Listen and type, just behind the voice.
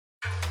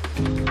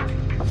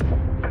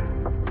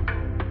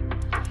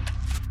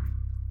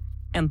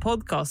En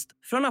podcast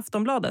från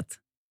Aftonbladet.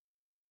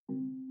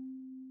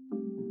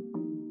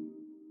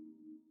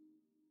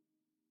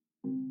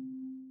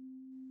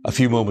 A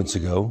few moments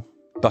ago,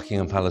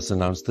 Buckingham Palace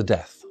announced the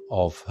death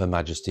of Her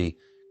Majesty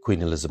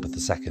Queen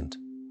Elizabeth II.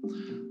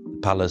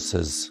 The palace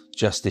has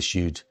just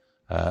issued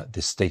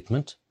this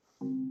statement.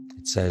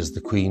 It says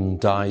the Queen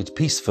died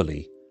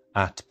peacefully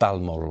at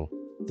Balmoral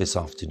this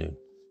afternoon.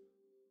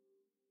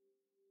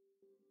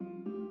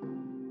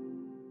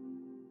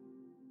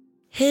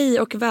 Hej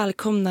och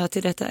välkomna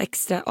till detta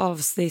extra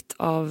avsnitt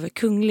av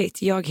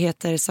Kungligt. Jag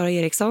heter Sara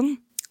Ericsson.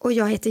 Och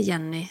jag heter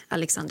Jenny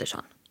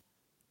Alexandersson.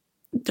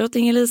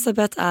 Drottning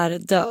Elizabeth är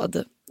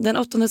död. Den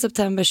 8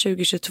 september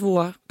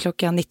 2022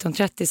 klockan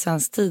 19.30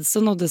 svensk tid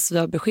så nåddes vi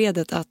av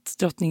beskedet att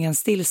drottningen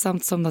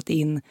stillsamt somnat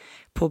in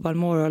på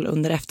Balmoral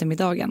under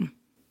eftermiddagen.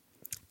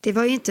 Det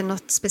var ju inte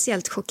något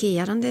speciellt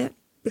chockerande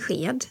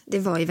besked. Det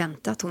var ju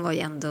väntat. Hon var ju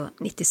ändå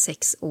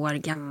 96 år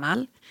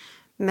gammal.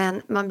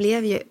 Men man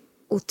blev ju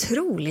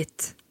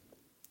otroligt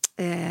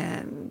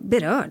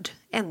berörd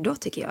ändå,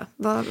 tycker jag.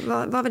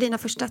 Vad var dina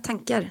första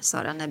tankar,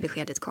 Sara, när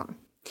beskedet kom?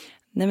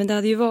 Nej, men det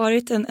hade ju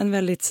varit en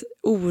väldigt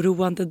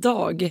oroande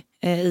dag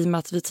i och med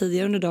att vi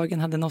tidigare under dagen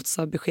hade nåtts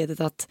av beskedet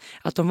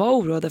att de var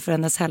oroade för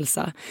hennes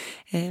hälsa.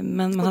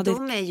 Men man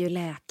de är ju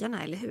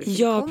läkarna, eller hur?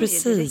 Ja, kom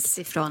precis. Ju direkt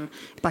ifrån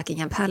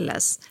Buckingham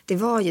Palace. Det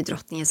var ju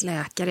drottningens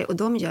läkare och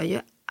de gör ju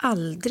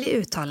aldrig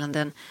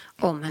uttalanden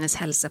om hennes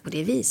hälsa på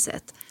det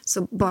viset.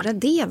 Så bara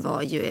det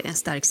var ju en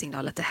stark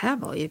signal att det här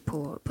var ju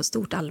på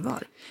stort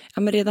allvar.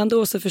 Ja, men redan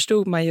då så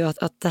förstod man ju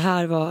att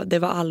det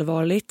var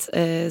allvarligt.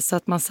 Så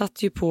att man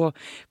satt ju på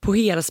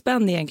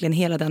helspänn egentligen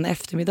hela den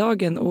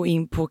eftermiddagen och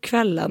in på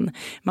kvällen.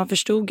 Man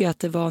förstod ju att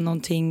det var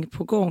någonting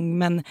på gång,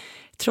 men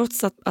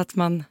trots att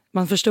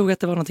man förstod att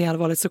det var någonting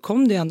allvarligt så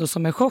kom det ju ändå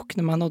som en chock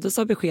när man nåddes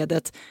av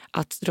beskedet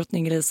att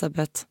drottning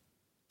Elizabeth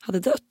hade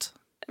dött.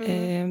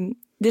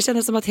 Det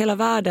kändes som att hela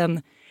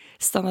världen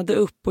stannade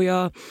upp och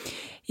jag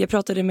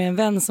pratade med en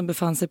vän som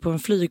befann sig på en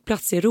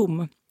flygplats i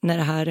Rom när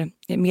det här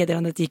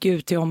meddelandet gick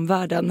ut till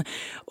omvärlden.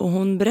 Och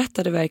hon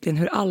berättade verkligen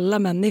hur alla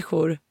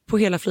människor på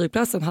hela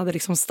flygplatsen hade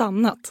liksom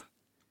stannat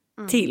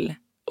till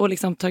och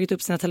liksom tagit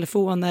upp sina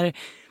telefoner,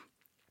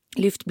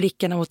 lyft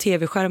blickarna mot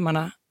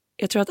tv-skärmarna.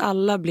 Jag tror att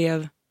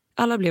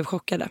alla blev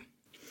chockade.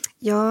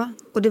 Ja,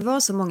 och det var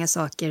så många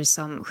saker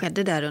som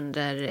skedde där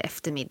under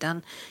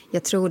eftermiddagen.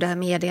 Jag tror det här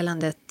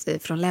meddelandet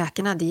från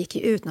läkarna, det gick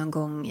ju ut någon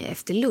gång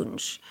efter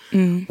lunch.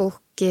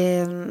 Och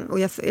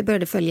jag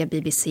började följa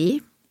BBC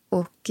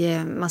och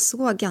man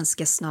såg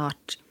ganska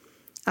snart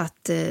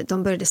att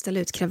de började ställa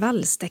ut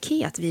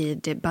kravallstaket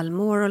vid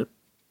Balmoral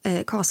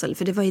Castle.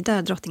 För det var ju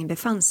där drottningen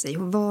befann sig.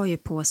 Hon var ju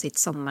på sitt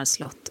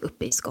sommarslott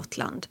uppe i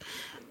Skottland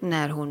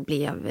när hon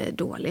blev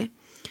dålig.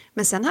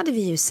 Men sen hade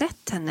vi ju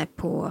sett henne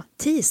på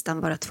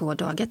tisdagen bara 2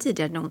 dagar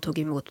tidigare när hon tog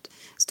emot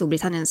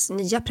Storbritanniens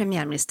nya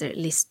premiärminister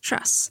Liz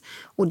Truss.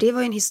 Och det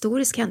var en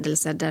historisk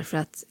händelse därför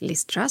att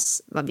Liz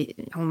Truss,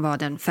 hon var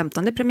den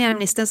 15:e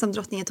premiärministern som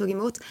drottningen tog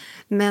emot.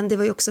 Men det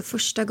var ju också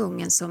första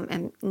gången som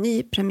en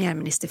ny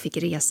premiärminister fick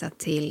resa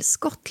till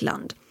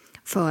Skottland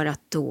för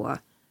att då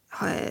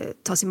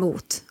tas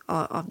emot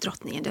av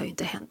drottningen. Det har ju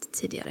inte hänt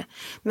tidigare.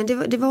 Men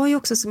det var ju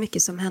också så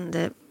mycket som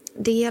hände.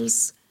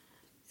 Dels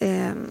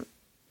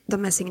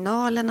de här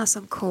signalerna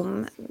som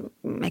kom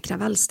med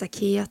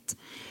kravallstaket.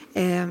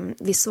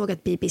 Vi såg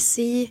att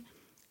BBC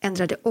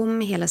ändrade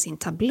om hela sin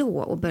tablå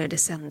och började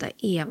sända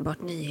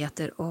enbart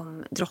nyheter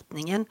om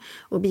drottningen.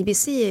 Och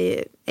BBC är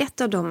ju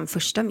ett av de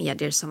första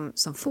medier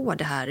som får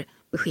det här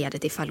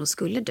beskedet ifall hon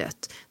skulle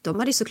dött. De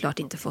hade såklart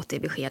inte fått det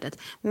beskedet.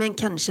 Men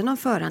kanske någon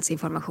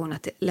förhandsinformation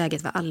att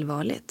läget var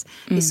allvarligt.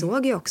 Vi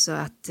såg ju också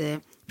att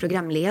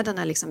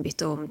programledarna liksom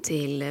bytte om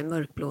till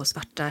mörkblå och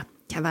svarta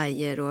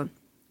kavajer och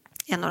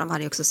en av dem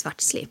hade också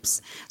svart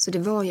slips. Så det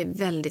var ju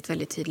väldigt,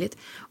 väldigt tydligt.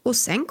 Och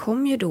sen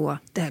kom ju då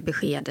det här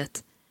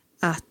beskedet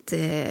att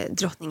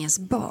drottningens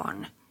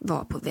barn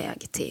var på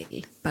väg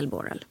till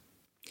Balmoral.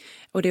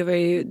 Och det var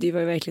ju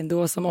verkligen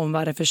då som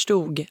omvärlden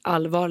förstod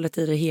allvaret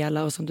i det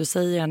hela. Och som du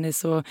säger, Annie,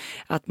 så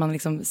att man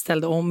liksom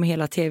ställde om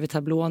hela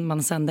tv-tablån.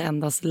 Man sände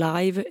endast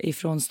live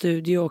ifrån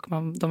studio och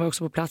de var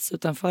också på plats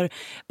utanför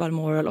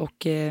Balmoral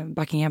och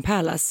Buckingham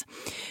Palace.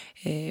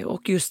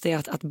 Och just det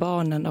att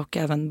barnen och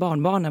även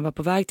barnbarnen var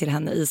på väg till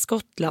henne i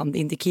Skottland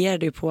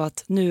indikerade ju på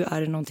att nu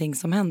är det någonting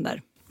som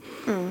händer.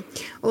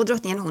 Och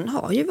drottningen, hon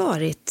har ju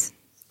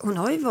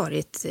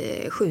varit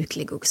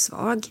sjuklig och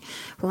svag.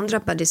 Hon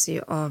drabbades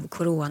ju av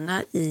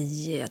corona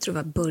i, jag tror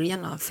det var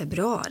början av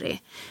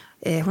februari.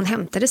 Hon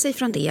hämtade sig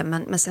från det,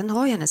 men sen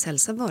har ju hennes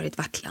hälsa varit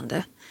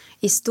vacklande.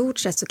 I stort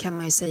sett så kan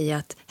man ju säga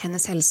att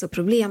hennes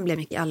hälsoproblem blev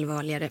mycket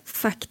allvarligare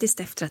faktiskt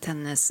efter att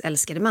hennes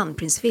älskade man,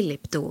 prins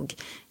Philip, dog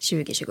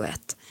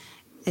 2021.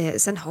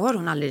 Sen har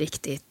hon aldrig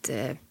riktigt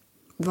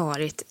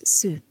varit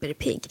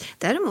superpigg.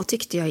 Däremot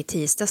tyckte jag i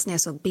tisdags när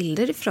jag såg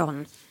bilder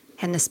ifrån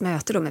hennes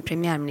möte då med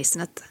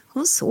premiärministern att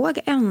hon såg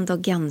ändå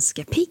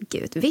ganska pigg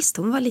ut. Visst,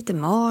 hon var lite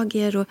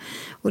mager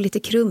och lite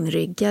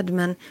krumryggad,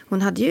 men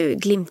hon hade ju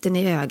glimten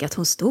i ögat.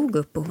 Hon stod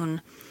upp och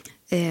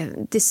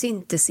det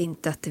syntes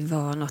inte att det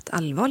var något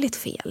allvarligt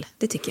fel.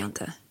 Det tycker jag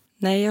inte.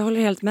 Nej, jag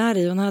håller helt med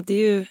dig. Hon hade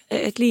ju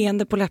ett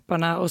leende på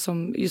läpparna och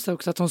som just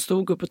också att hon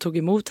stod upp och tog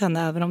emot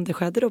henne även om det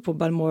skedde då på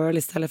Balmoral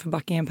istället för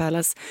Buckingham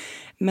Palace.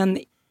 Men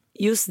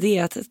just det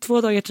att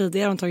 2 dagar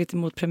tidigare har hon tagit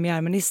emot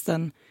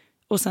premiärministern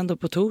och sen då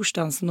på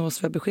torsdagen så nås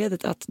för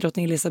beskedet att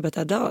drottning Elizabeth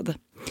är död.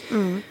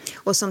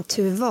 Och som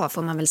tur var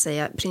får man väl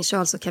säga, prins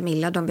Charles och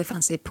Camilla de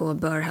befann sig på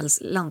Burhalls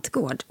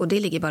lantgård och det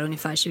ligger bara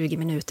ungefär 20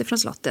 minuter från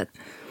slottet.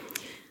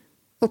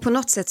 Och på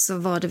något sätt så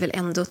var det väl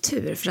ändå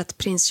tur för att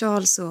prins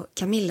Charles och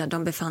Camilla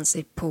de befann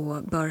sig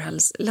på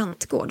Burhalls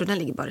lantgård och den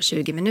ligger bara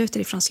 20 minuter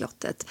ifrån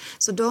slottet.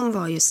 Så de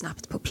var ju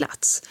snabbt på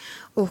plats.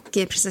 Och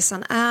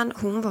prinsessan Anne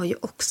hon var ju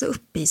också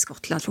uppe i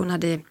Skottland för hon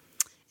hade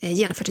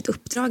genomfört ett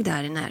uppdrag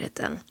där i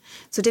närheten.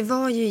 Så det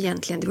var ju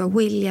egentligen, det var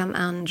William,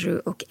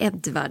 Andrew och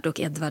Edward och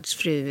Edwards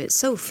fru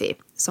Sophie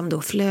som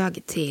då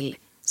flög till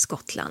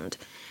Skottland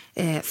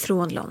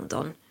från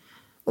London.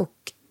 Och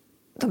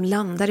de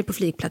landade på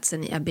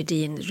flygplatsen i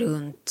Aberdeen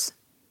runt,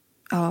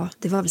 ja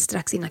det var väl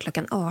strax innan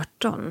klockan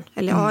 18.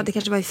 Eller ja det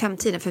kanske var i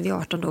 5-tiden för vid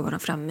 18 då var de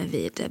framme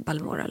vid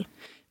Balmoral.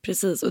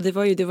 Precis, och det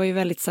var ju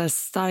väldigt så här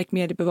stark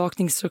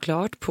mediebevakning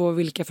såklart på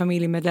vilka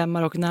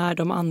familjemedlemmar och när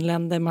de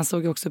anlände. Man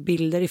såg ju också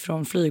bilder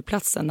ifrån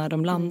flygplatsen när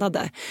de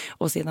landade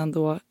och sedan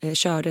då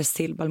kördes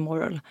till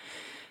Balmoral.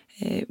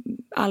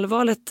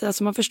 Allvarligt,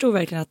 alltså man förstod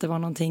verkligen att det var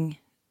någonting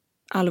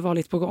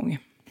allvarligt på gång.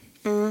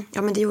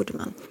 Ja men det gjorde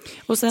man.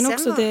 Och sen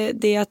också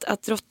det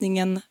att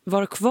drottningen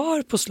var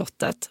kvar på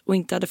slottet och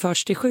inte hade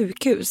förts till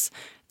sjukhus.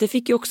 Det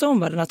fick ju också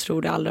omvärlden att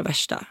tro det allra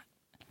värsta.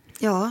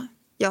 Ja,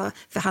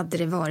 för hade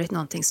det varit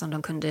någonting som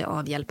de kunde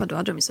avhjälpa då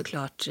hade de ju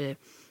såklart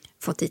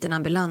fått dit en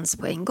ambulans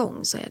på en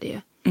gång, så är det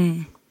ju.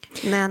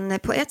 Men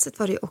på ett sätt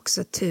var det ju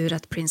också tur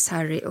att prins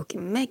Harry och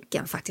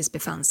Meghan faktiskt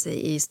befann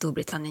sig i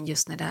Storbritannien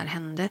just när det här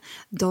hände.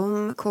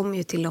 De kom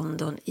ju till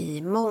London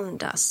i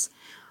måndags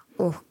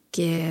och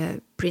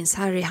prins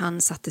Harry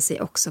han satte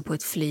sig också på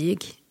ett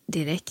flyg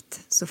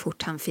direkt så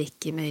fort han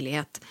fick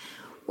möjlighet.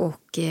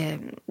 Och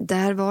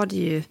där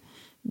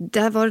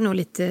var det nog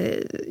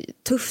lite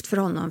tufft för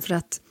honom för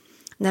att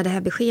när det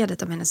här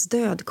beskedet om hennes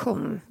död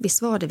kom,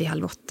 visst var det vid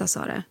 7:30,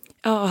 Sara?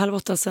 Ja,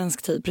 7:30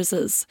 svensk tid,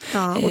 precis.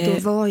 Ja, och då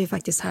var ju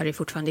faktiskt Harry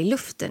fortfarande i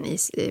luften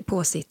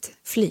på sitt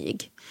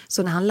flyg.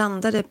 Så när han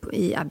landade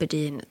i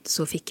Aberdeen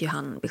så fick ju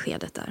han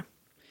beskedet där.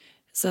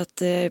 Så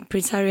att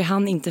prins Harry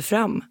hann inte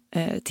fram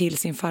till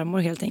sin farmor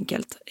helt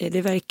enkelt.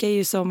 Det verkar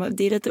ju som,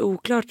 det är lite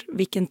oklart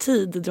vilken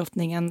tid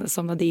drottningen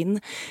somnade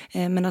in.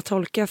 Men att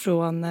tolka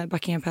från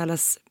Buckingham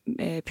Palace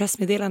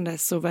pressmeddelande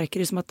så verkar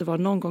det som att det var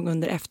någon gång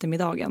under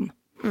eftermiddagen.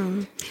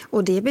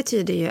 Och det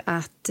betyder ju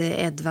att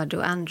Edward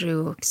och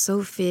Andrew och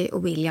Sophie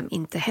och William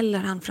inte heller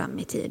hann fram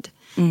i tid.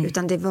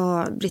 Utan det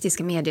var,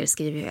 brittiska medier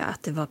skriver ju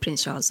att det var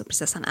prins Charles och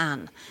prinsessan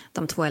Anne,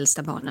 de 2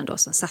 äldsta barnen då,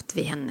 som satt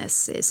vid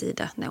hennes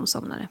sida när hon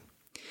somnade.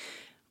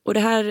 Och det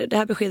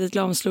här beskedet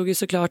lamslog ju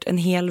såklart en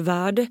hel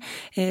värld.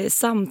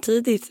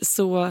 Samtidigt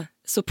så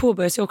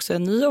påbörjas ju också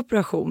en ny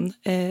operation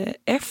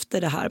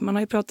efter det här. Man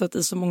har ju pratat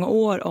i så många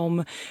år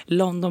om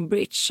London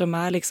Bridge som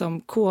är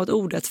liksom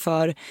kodordet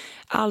för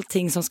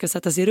allting som ska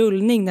sättas i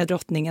rullning när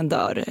drottningen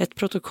dör. Ett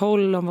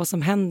protokoll om vad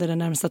som händer den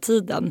närmsta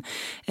tiden.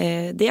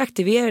 Det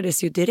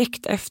aktiverades ju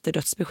direkt efter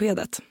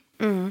dödsbeskedet.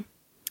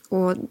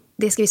 Och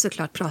det ska vi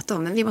såklart prata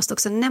om, men vi måste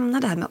också nämna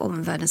det här med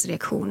omvärldens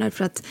reaktioner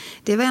för att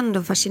det var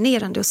ändå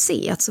fascinerande att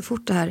se att så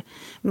fort det här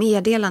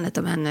meddelandet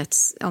om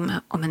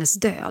hennes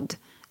död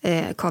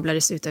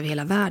kablades ut över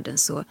hela världen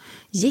så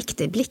gick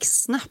det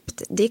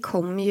blixtsnabbt. Det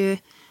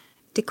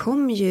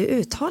kom ju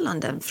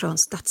uttalanden från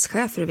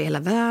statschefer över hela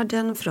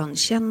världen, från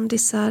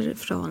kändisar,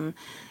 från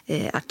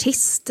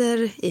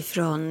artister,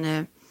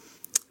 ifrån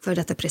för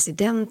detta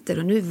presidenter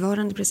och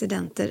nuvarande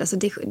presidenter. Alltså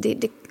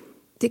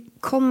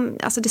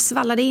det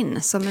svallade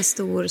in som en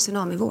stor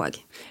tsunamivåg.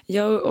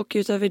 Ja, och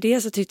utöver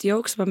det så tyckte jag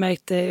också man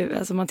märkte,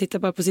 alltså man tittar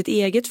bara på sitt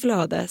eget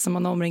flöde som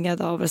man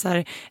omringad av så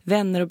här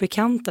vänner och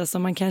bekanta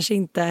som man kanske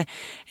inte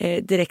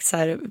direkt så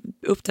här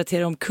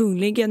uppdaterar om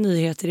kungliga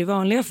nyheter i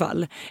vanliga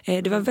fall.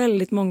 Det var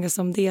väldigt många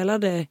som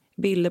delade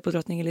bilder på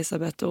drottning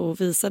Elizabeth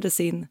och visade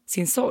sin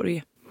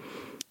sorg.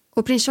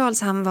 Och prins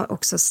Charles han var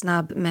också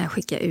snabb med att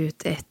skicka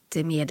ut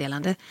ett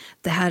meddelande.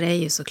 Det här är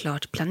ju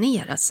såklart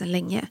planerat sedan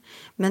länge.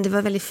 Men det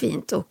var väldigt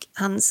fint och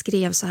han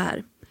skrev så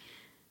här.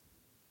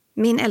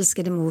 Min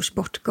älskade mors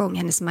bortgång,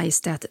 hennes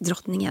majestät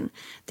drottningen.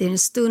 Det är en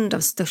stund av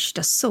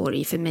största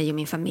sorg för mig och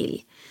min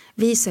familj.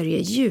 Vi sörjer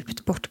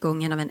djupt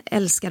bortgången av en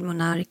älskad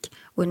monark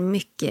och en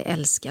mycket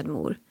älskad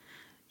mor.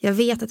 Jag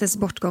vet att hennes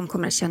bortgång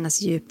kommer att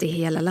kännas djupt i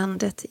hela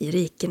landet, i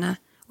rikena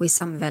och i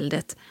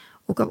samväldet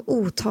och av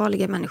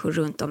otaliga människor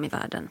runt om i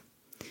världen.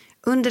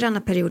 Under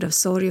denna period av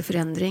sorg och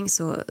förändring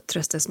så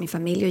tröstas min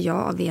familj och jag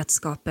av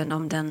vetskapen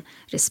om den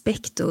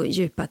respekt och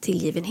djupa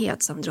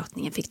tillgivenhet som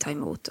drottningen fick ta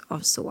emot av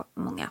så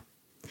många.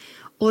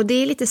 Och det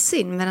är lite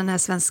synd med den här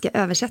svenska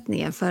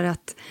översättningen för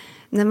att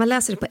när man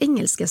läser det på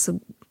engelska så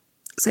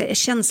är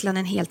känslan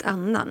en helt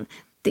annan.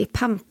 Det är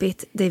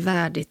pampigt, det är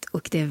värdigt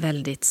och det är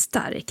väldigt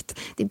starkt.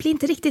 Det blir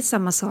inte riktigt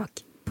samma sak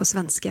på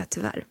svenska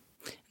tyvärr.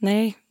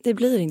 Nej, det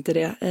blir inte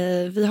det.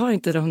 Vi har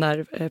inte de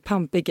där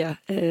pampiga,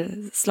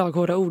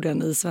 slaghårda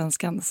orden i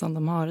svenskan som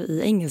de har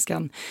i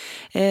engelskan.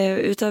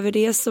 Utöver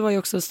det så var ju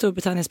också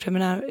Storbritanniens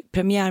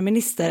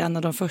premiärminister en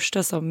av de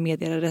första som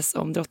meddelades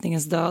om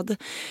drottningens död.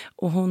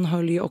 Och hon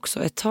höll ju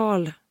också ett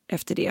tal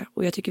efter det.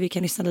 Och jag tycker vi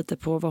kan lyssna lite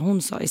på vad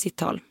hon sa i sitt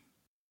tal.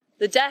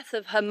 The death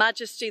of Her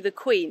Majesty the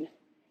Queen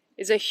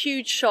is a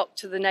huge shock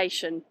to the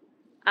nation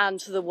and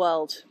to the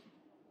world.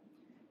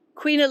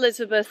 Queen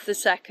Elizabeth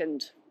II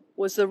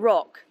was the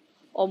rock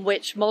on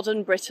which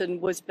modern Britain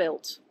was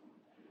built.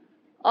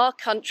 Our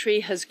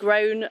country has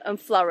grown and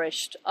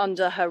flourished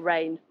under her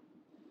reign.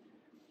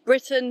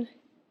 Britain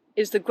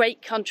is the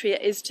great country it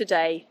is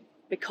today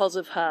because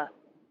of her.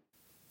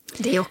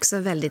 Det är också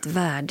väldigt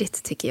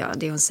värdigt tycker jag,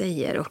 det hon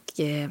säger. Och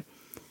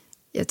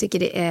jag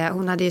tycker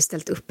hon hade ju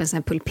ställt upp en sån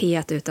här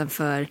pulpet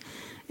utanför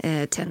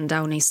 10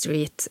 Downing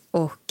Street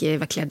och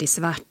var klädd i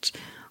svart.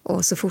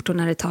 Och så fort hon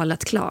hade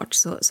talat klart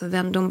så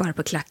vände hon bara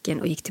på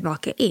klacken och gick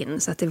tillbaka in.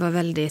 Så att det var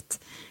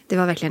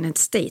verkligen ett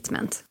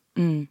statement.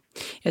 Mm.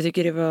 Jag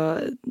tycker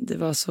det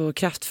var så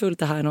kraftfullt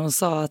det här när hon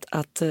sa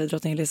att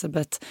drottning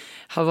Elizabeth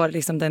har varit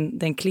liksom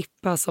den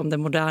klippa som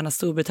den moderna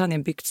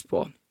Storbritannien byggts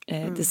på.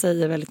 Det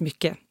säger väldigt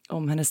mycket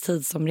om hennes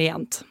tid som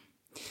regent.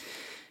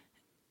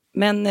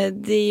 Men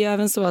det är ju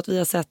även så att vi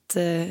har sett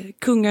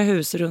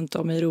kungahus runt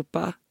om i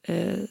Europa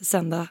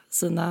sända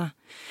sina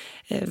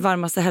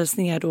varmaste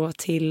hälsningar då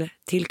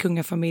till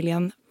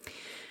kungafamiljen.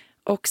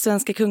 Och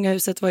svenska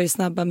kungahuset var ju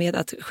snabba med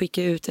att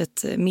skicka ut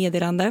ett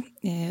meddelande.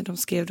 De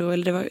skrev då,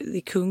 eller det var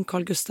kung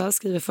Carl Gustaf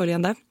skriver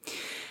följande.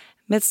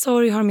 Med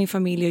sorg har min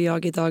familj och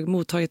jag idag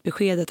mottagit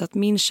beskedet att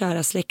min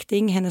kära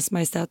släkting, hennes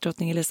majestät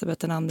drottning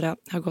Elisabeth II,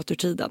 har gått ur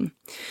tiden.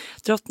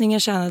 Drottningen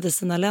tjänade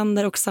sina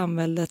länder och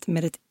samhället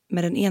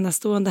med en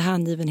enastående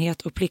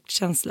hängivenhet och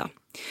pliktkänsla.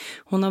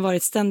 Hon har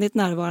varit ständigt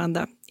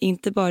närvarande,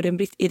 inte bara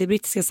i det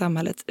brittiska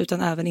samhället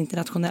utan även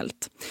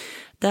internationellt.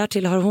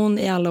 Därtill har hon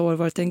i alla år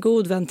varit en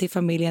god vän till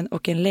familjen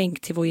och en länk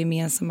till vår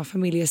gemensamma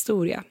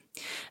familjehistoria.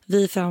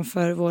 Vi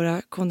framför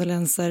våra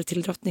kondolenser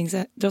till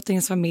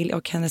drottningens familj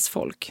och hennes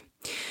folk.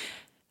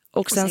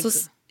 Och sen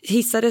så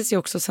hissades ju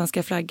också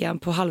svenska flaggan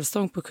på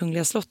halvstång på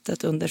Kungliga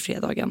slottet under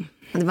fredagen.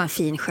 Det var en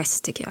fin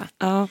gest tycker jag.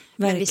 Ja,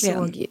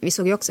 verkligen. Vi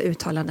såg ju också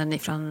uttalanden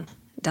ifrån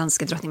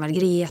danska drottning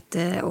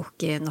Margrethe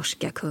och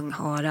norska kung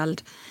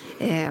Harald.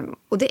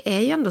 Och det är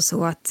ju ändå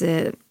så att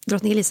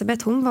drottning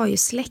Elisabeth, hon var ju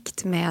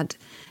släkt med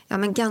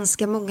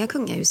ganska många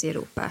kungahus i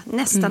Europa.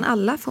 Nästan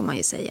alla får man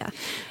ju säga.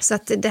 Så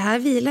att det här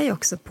vilar ju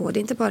också på, det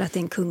är inte bara att det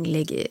är en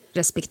kunglig,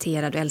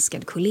 respekterad och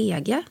älskad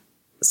kollega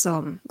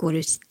som går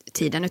ut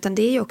tiden, utan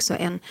det är ju också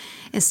en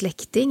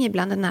släkting,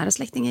 ibland en nära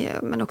släkting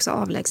men också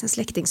avlägsen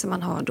släkting som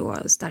man har då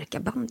starka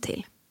band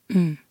till.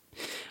 Mm.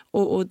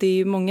 Och det är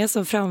ju många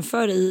som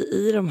framför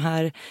i de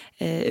här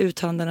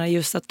uttalandena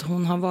just att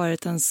hon har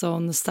varit en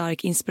sån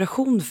stark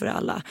inspiration för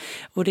alla.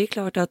 Och det är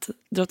klart att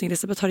drottning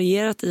Elisabeth har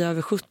regerat i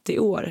över 70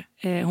 år.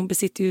 Hon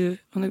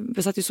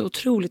besatt ju så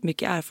otroligt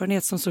mycket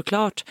erfarenhet som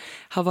såklart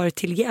har varit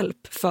till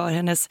hjälp för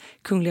hennes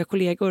kungliga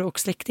kollegor och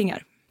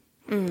släktingar.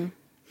 Mm.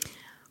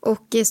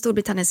 Och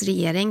Storbritanniens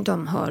regering,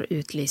 de har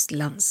utlyst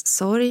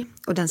landssorg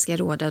och den ska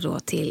råda då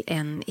till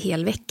en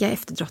hel vecka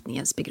efter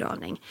drottningens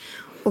begravning.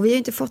 Och vi har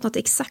inte fått något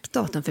exakt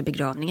datum för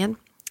begravningen.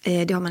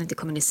 Det har man inte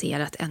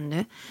kommunicerat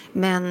ännu.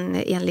 Men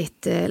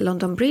enligt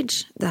London Bridge,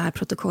 det här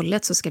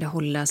protokollet, så ska det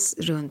hållas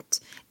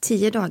runt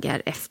 10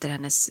 dagar efter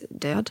hennes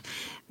död.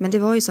 Men det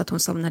var ju så att hon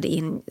somnade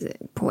in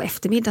på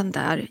eftermiddagen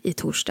där i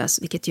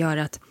torsdags, vilket gör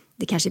att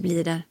det kanske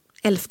blir den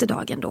 11:e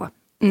dagen då.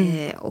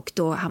 Och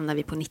då hamnar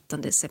vi på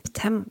 19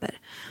 september.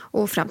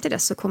 Och fram till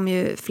dess så kommer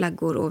ju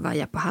flaggor och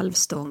vaja på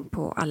halvstång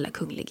på alla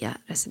kungliga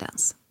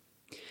residens.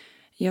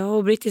 Ja,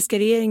 och brittiska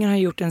regeringen har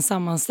gjort en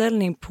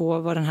sammanställning på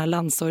vad den här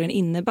landssorgen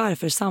innebär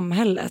för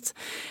samhället.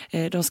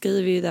 De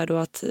skriver ju där då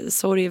att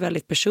sorg är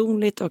väldigt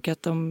personligt och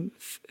att de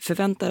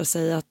förväntar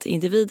sig att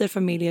individer,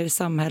 familjer,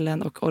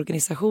 samhällen och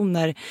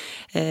organisationer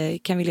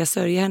kan vilja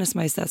sörja hennes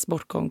majestäts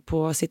bortgång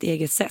på sitt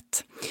eget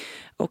sätt.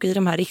 Och i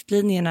de här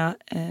riktlinjerna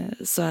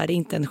så är det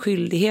inte en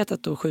skyldighet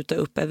att då skjuta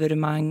upp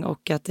evenemang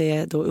och att det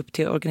är då upp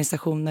till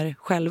organisationer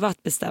själva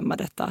att bestämma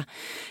detta.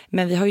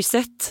 Men vi har ju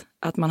sett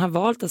att man har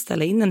valt att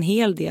ställa in en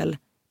hel del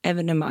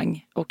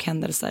evenemang och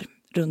händelser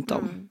runt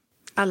om.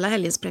 Alla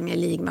helgens Premier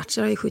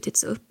League-matcher har ju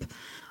skjutits upp.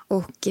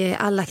 Och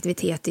all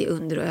aktivitet i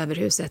under- och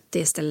överhuset,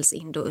 det ställs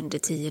in då under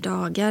 10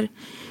 dagar.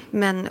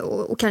 Men,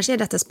 och kanske är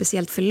detta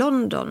speciellt för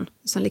London,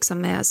 som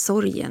liksom är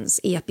sorgens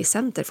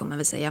epicenter får man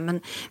väl säga. Men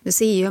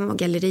museum och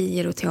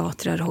gallerier och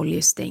teatrar håller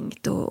ju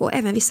stängt och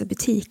även vissa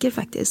butiker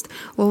faktiskt.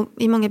 Och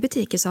i många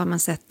butiker så har man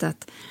sett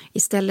att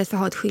istället för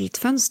att ha ett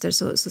skyltfönster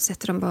så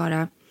sätter de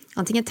bara...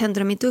 Antingen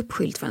tänder de inte upp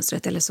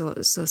skyltfönstret eller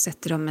så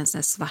sätter de en sån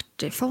här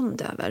svart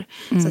fond över.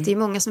 Så att det är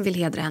många som vill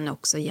hedra henne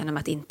också genom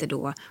att inte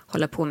då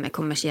hålla på med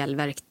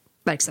kommersiell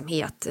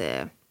verksamhet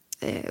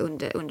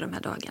under de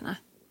här dagarna.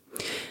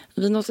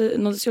 Vi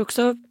nåddes ju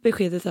också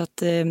beskedet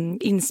att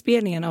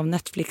inspelningen av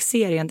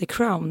Netflix-serien The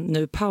Crown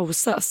nu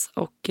pausas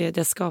och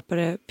dess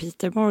skapare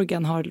Peter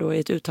Morgan har då i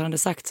ett uttalande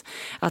sagt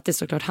att det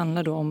såklart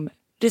handlar då om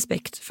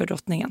respekt för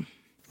drottningen.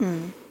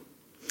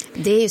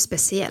 Det är ju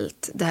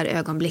speciellt det här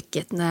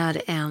ögonblicket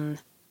när en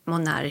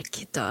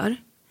monark dör.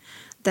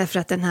 Därför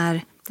att den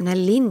här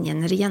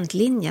linjen,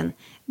 regentlinjen,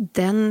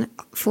 den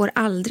får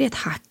aldrig ett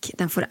hack,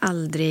 den får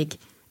aldrig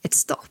ett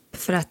stopp.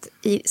 För att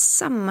i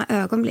samma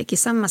ögonblick, i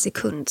samma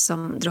sekund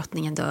som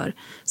drottningen dör,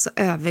 så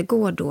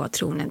övergår då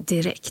tronen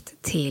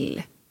direkt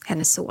till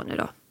hennes son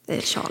då,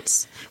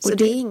 Charles. Så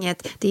det är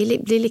inget, det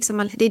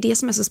är det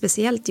som är så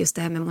speciellt just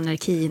det här med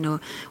monarkin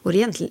och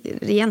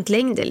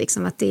regentlängder,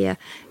 liksom, att det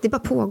bara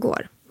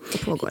pågår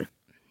och pågår.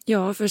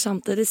 Ja, för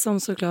samtidigt som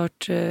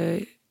såklart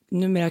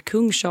numera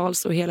kung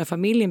Charles och hela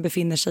familjen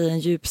befinner sig i en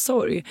djup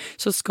sorg,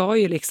 så ska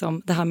ju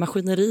liksom det här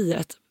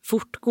maskineriet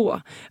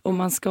fortgå. Och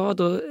man ska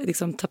då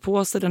liksom ta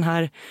på sig den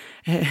här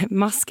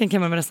masken,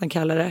 kan man nästan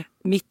kalla det,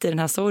 mitt i den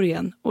här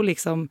sorgen och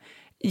liksom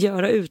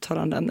göra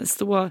uttalanden,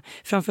 stå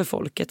framför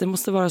folket. Det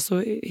måste vara så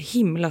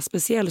himla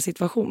speciell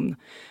situation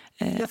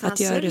att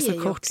göra det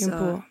så kort in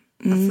på.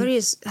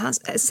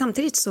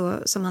 Samtidigt så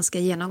som han ska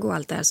genomgå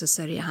allt det här, så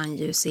sörjer han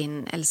ju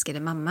sin älskade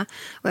mamma.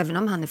 Och även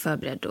om han är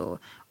förberedd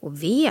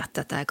och vet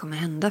att det här kommer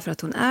hända för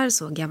att hon är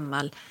så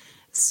gammal,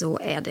 så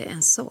är det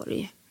en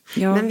sorg.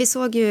 Ja. Men vi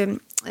såg ju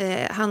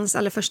hans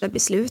allra första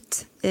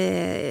beslut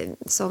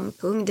som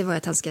kung, det var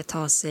att han ska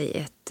ta sig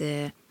ett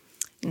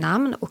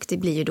namn, och det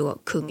blir ju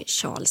då kung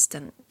Charles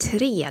den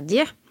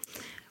tredje.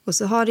 Och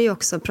så har det ju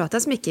också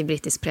pratats mycket i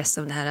brittisk press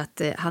om det här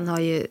att han har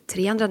ju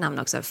 3 andra namn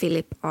också,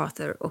 Philip,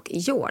 Arthur och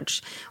George.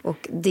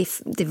 Och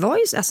det var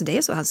ju, alltså det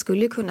är så, han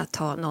skulle ju kunna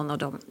ta någon av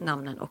de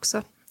namnen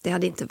också. Det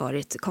hade inte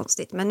varit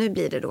konstigt, men nu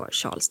blir det då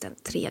Charles den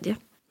tredje.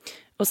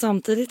 Och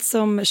samtidigt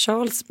som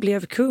Charles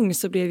blev kung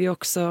så blev ju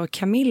också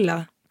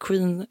Camilla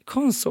Queen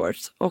Consort,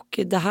 och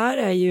det här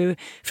är ju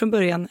från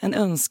början en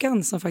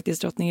önskan som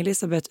faktiskt drottning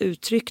Elizabeth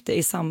uttryckte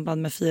i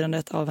samband med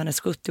firandet av hennes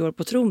 70 år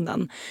på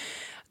tronen.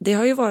 Det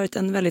har ju varit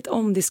en väldigt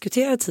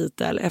omdiskuterad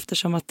titel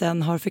eftersom att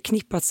den har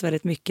förknippats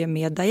väldigt mycket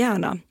med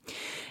Diana.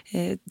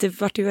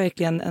 Det var ju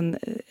verkligen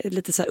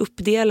lite så här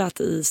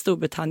uppdelat i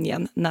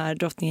Storbritannien när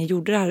drottningen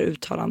gjorde det här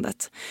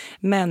uttalandet.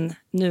 Men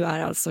nu är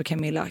alltså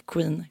Camilla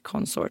Queen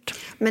Consort.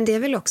 Men det är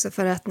väl också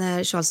för att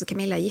när Charles och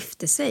Camilla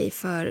gifte sig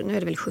för, nu är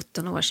det väl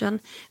 17 år sedan,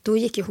 då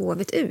gick ju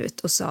hovet ut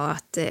och sa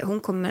att hon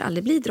kommer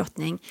aldrig bli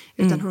drottning,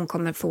 utan hon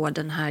kommer få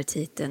den här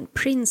titeln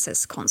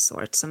Princess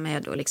Consort, som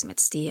är då liksom ett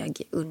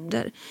steg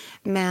under.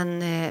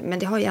 Men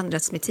det har ju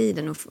ändrats med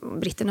tiden, och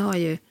britterna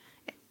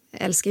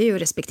älskar ju och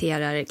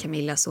respekterar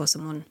Camilla så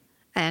som hon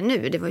är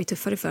nu. Det var ju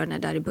tuffare för henne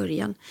där i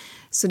början.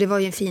 Så det var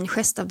ju en fin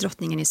gest av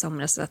drottningen i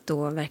somras att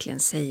då verkligen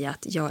säga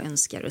att jag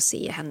önskar att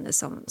se henne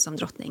som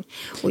drottning.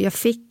 Och jag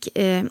fick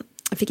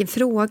en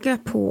fråga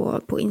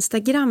på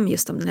Instagram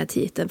just om den här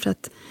titeln, för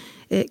att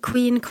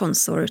Queen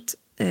Consort,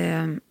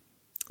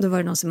 då var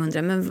det någon som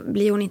undrade, men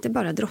blir hon inte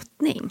bara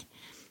drottning?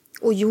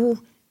 Och jo,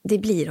 det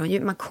blir hon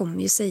ju. Man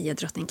kommer ju säga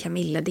drottning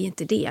Camilla, det är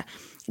inte det.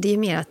 Det är ju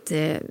mer att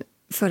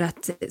för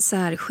att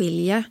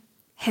särskilja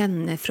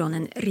henne från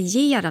en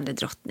regerande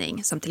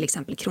drottning, som till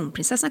exempel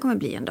kronprinsessan kommer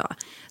bli en dag,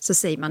 så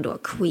säger man då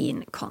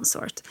Queen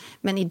Consort.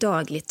 Men i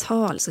dagligt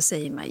tal så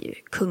säger man ju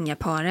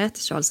kungaparet,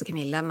 Charles och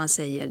Camilla, man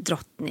säger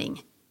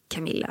drottning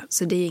Camilla.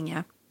 Så det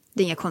är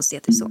inga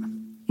konstigheter så.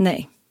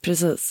 Nej,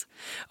 precis.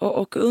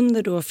 Och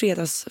under då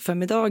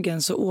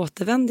fredagsförmiddagen så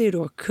återvände ju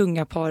då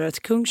kungaparet,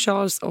 kung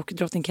Charles och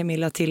drottning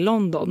Camilla, till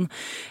London.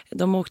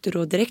 De åkte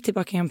då direkt till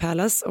Buckingham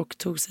Palace och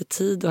tog sig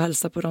tid och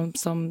hälsade på dem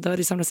som, det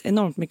hade samlats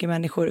enormt mycket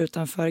människor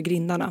utanför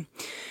grindarna.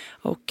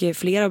 Och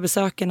flera av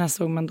besökarna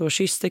såg man då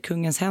kysste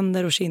kungens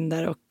händer och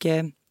kinder, och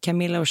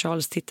Camilla och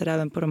Charles tittade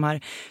även på de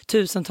här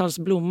tusentals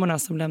blommorna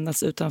som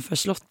lämnats utanför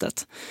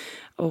slottet.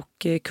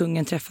 Och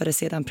kungen träffade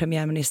sedan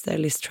premiärminister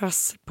Liz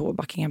Truss på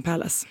Buckingham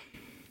Palace.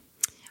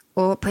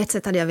 Och på ett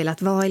sätt hade jag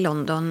velat vara i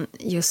London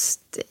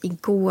just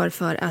igår,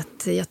 för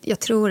att jag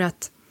tror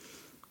att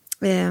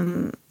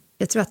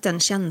den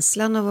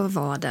känslan av att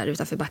vara där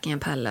utanför Buckingham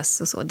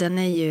Palace och så, det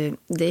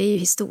är ju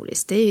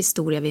historiskt. Det är ju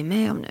historia vi är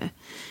med om nu.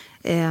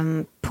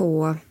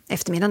 På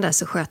eftermiddagen där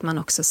så sköt man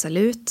också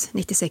salut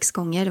 96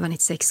 gånger. Det var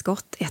 96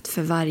 skott, ett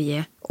för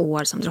varje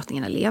år som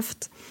drottningen har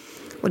levt.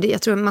 Och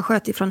jag tror man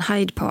sköt ifrån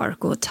Hyde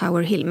Park och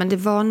Tower Hill, men det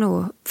var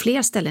nog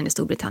fler ställen i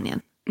Storbritannien.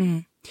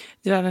 Mm.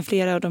 Det var även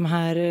flera av de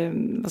här,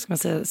 vad ska man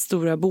säga,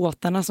 stora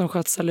båtarna som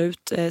sköt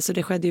salut, så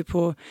det skedde ju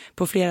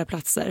på flera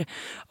platser.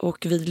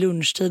 Och vid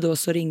lunchtid då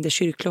så ringde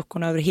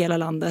kyrkklockorna över hela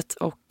landet,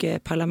 och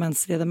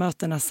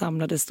parlamentsledamöterna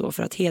samlades då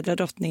för att hedra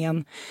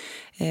drottningen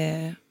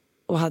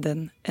och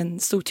hade en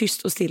stor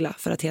tyst och stilla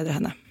för att hedra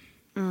henne.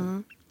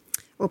 Mm.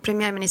 Och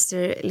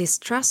premiärminister Liz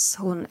Truss,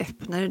 hon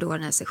öppnade då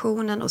den här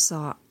sessionen och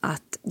sa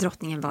att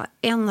drottningen var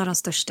en av de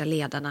största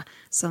ledarna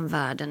som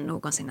världen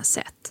någonsin har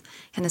sett.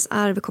 Hennes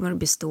arv kommer att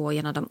bestå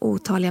genom de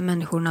otaliga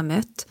människor hon har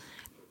mött,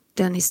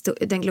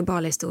 den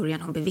globala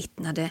historien hon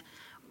bevittnade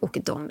och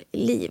de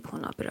liv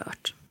hon har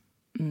berört.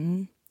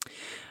 Mm.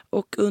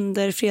 Och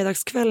under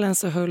fredagskvällen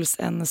så hölls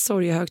en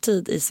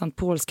sorgehögtid i St.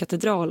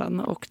 Paulskatedralen,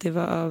 och det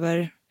var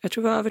över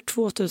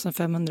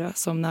 2500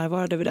 som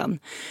närvarade vid den.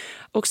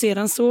 Och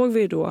sedan såg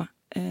vi då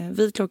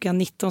vid klockan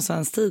 19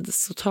 svensk tid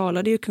så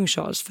talade ju kung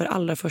Charles för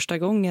allra första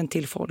gången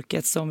till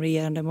folket som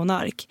regerande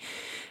monark.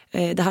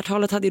 Det här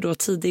talet hade ju då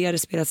tidigare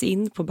spelats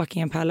in på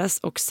Buckingham Palace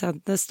och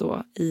sändes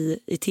då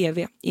i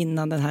tv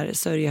innan den här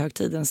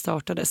sörjehögtiden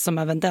startades, som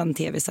även den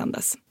tv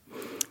sändes.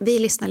 Vi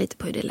lyssnar lite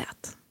på hur det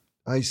lät.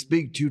 I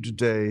speak to you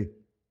today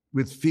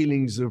with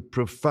feelings of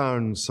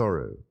profound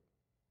sorrow.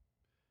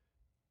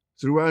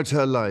 Throughout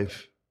her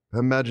life,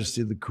 Her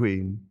Majesty the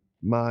Queen,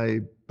 my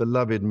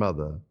beloved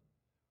mother,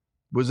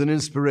 was an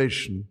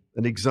inspiration,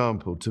 an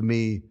example to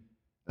me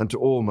and to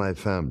all my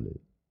family.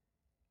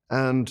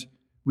 And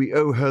we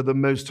owe her the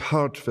most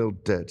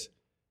heartfelt debt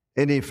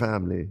any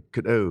family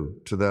could owe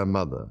to their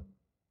mother,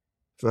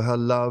 for her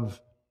love,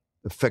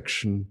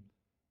 affection,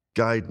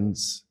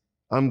 guidance,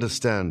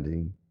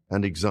 understanding,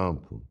 and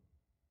example.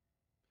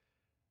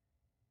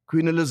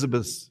 Queen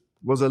Elizabeth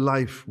was a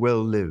life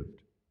well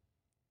lived,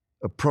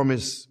 a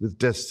promise with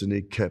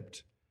destiny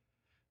kept,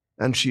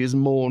 and she is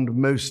mourned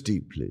most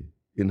deeply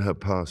in her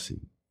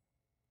passing.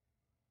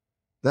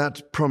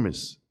 That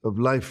promise of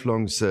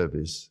lifelong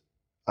service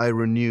I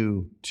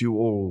renew to you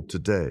all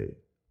today.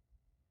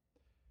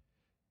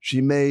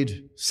 She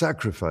made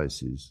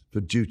sacrifices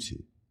for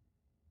duty.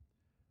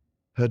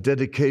 Her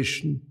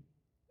dedication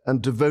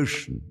and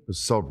devotion as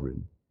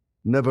sovereign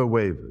never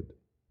wavered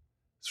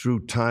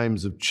through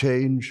times of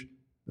change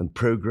and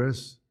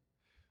progress,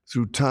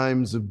 through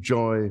times of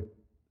joy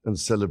and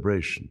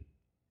celebration,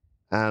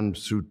 and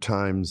through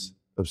times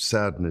of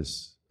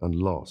sadness and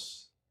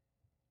loss.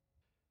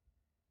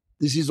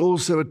 This is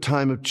also a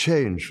time of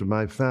change for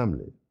my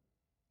family.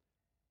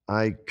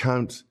 I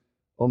count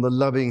on the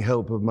loving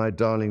help of my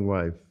darling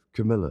wife,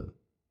 Camilla.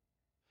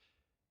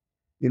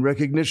 In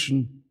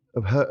recognition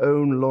of her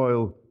own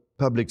loyal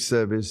public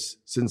service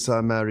since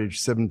our marriage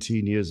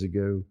 17 years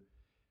ago,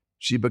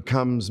 she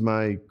becomes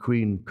my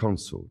Queen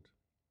Consort.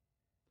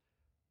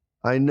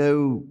 I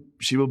know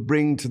she will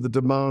bring to the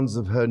demands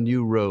of her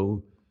new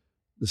role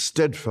the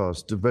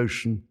steadfast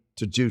devotion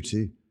to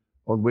duty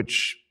on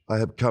which I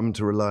have come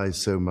to rely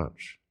so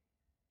much.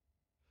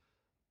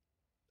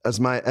 As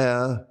my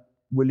heir,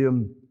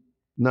 William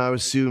now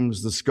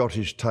assumes the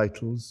Scottish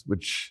titles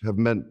which have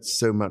meant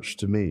so much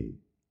to me.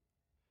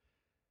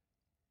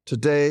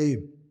 Today,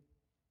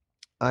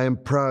 I am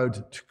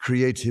proud to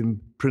create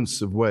him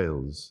Prince of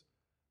Wales,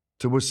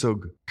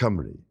 Tywysog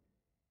Cymru.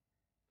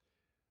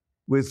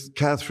 With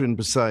Catherine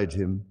beside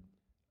him,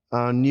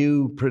 our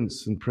new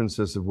Prince and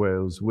Princess of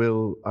Wales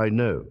will, I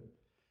know,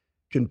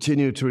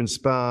 continue to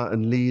inspire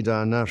and lead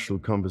our national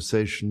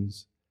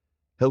conversations,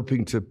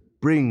 helping to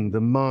bring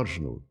the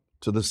marginal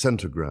to the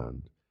centre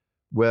ground,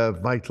 where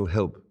vital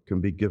help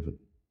can be given.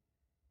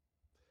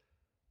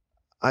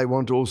 I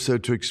want also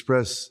to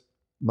express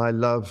my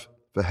love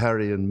for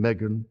Harry and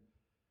Meghan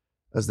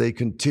as they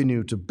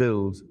continue to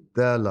build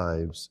their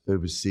lives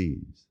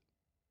overseas.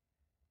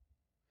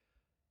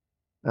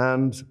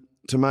 And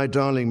to my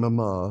darling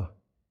Mama,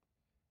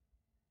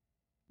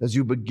 as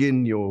you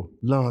begin your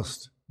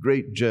last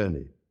great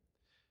journey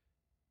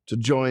to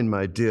join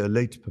my dear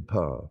late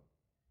Papa,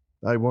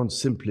 I want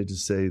simply to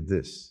say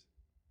this: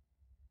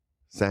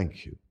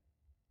 thank you.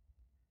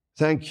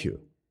 Thank you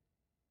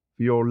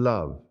for your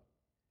love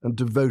and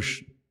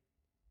devotion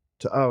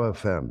to our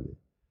family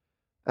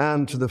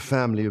and to the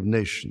family of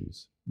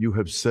nations you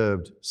have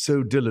served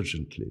so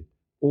diligently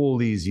all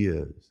these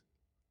years.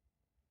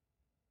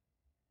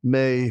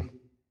 May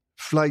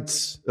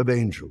flights of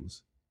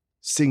angels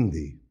sing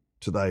thee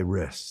to thy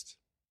rest.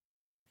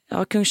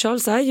 Ja, kung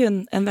Charles är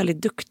ju en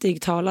väldigt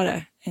duktig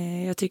talare.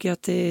 Jag tycker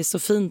att det är så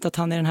fint att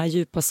han i den här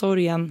djupa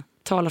sorgen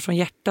talar från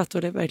hjärtat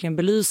och det verkligen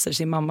belyser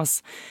sin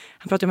mammas.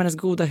 Han pratar om hennes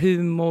goda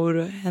humor,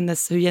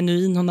 hur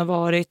genuin hon har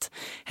varit,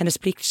 hennes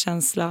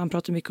pliktkänsla. Han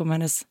pratar mycket om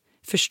hennes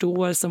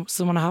förståelse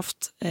som hon har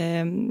haft.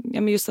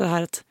 Men just det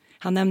här att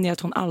han nämner att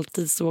hon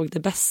alltid såg det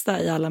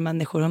bästa i alla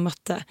människor hon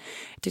mötte.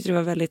 Jag tyckte det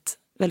var väldigt,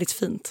 väldigt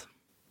fint.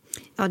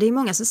 Ja, det är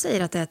många som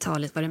säger att det här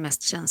talet var det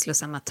mest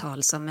känslosamma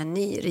tal som en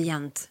ny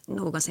regent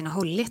någonsin har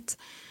hållit.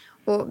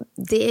 Och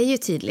det är ju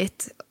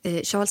tydligt.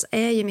 Charles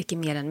är ju mycket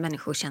mer en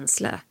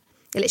människokänsla,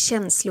 eller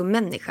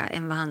känslomänniska,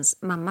 än vad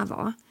hans mamma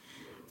var.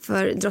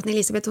 För drottning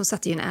Elizabeth, hon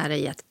satte ju en ära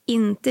i att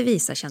inte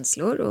visa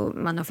känslor, och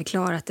man har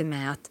förklarat det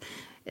med att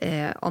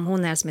om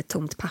hon är som ett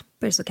tomt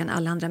papper så kan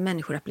alla andra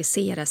människor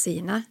applicera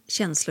sina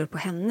känslor på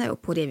henne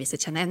och på det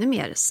viset känna ännu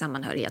mer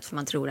sammanhörighet, för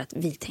man tror att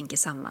vi tänker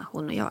samma,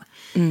 hon och jag.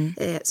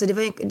 Så det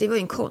var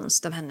ju en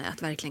konst av henne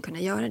att verkligen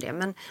kunna göra det.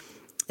 Men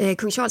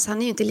kung Charles, han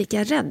är ju inte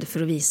lika rädd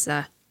för att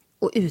visa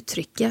och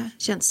uttrycka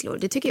känslor.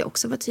 Det tycker jag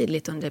också var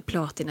tydligt under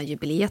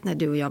platinajubileet när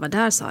du och jag var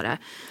där, Sara.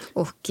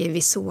 Och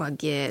vi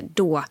såg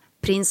då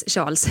prins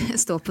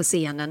Charles stå på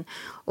scenen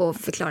och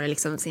förklara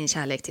liksom sin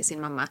kärlek till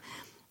sin mamma.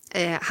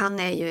 Han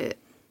är ju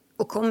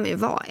och kommer ju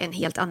vara en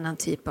helt annan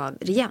typ av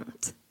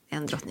regent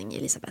än drottning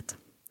Elizabeth.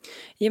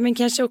 Ja, men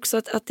kanske också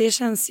att det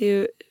känns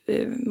ju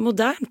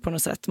modernt på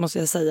något sätt, måste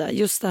jag säga.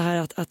 Just det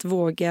här att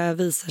våga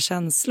visa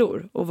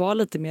känslor och vara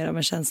lite mer av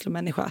en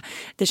känslomänniska.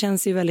 Det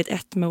känns ju väldigt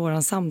ett med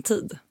våran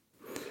samtid.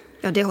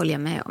 Ja, det håller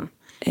jag med om.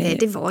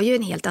 Det var ju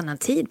en helt annan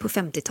tid på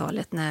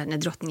 50-talet när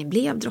drottningen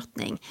blev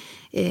drottning.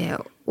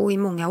 Och i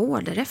många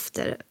år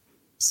därefter.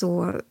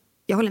 Så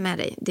jag håller med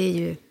dig. Det är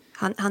ju,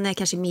 han är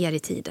kanske mer i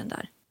tiden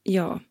där.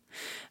 Ja,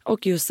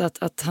 och just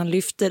att han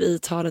lyfter i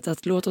talet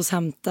att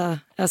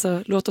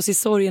låt oss i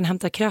sorgen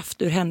hämta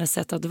kraft ur hennes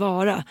sätt att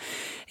vara.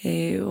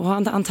 Och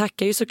han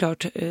tackar ju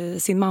såklart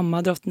sin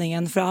mamma,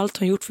 drottningen, för allt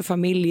hon gjort för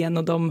familjen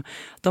och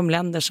de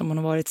länder som hon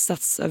har varit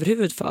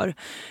statsöverhuvud för.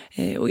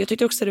 Och jag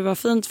tyckte också det var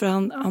fint, för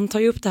han tar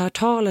ju upp det här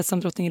talet som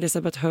drottning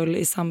Elizabeth höll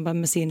i samband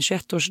med sin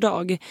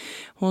 21-årsdag.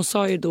 Hon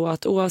sa ju då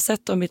att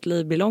oavsett om mitt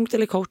liv blir långt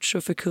eller kort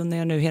så förkunnar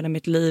jag nu hela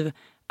mitt liv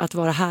att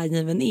vara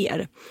hängiven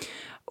er.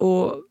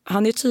 Och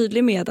han är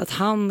tydlig med att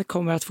han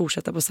kommer att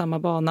fortsätta på samma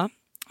bana.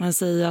 Han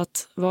säger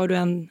att var du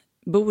än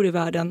bor i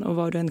världen och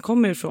var du än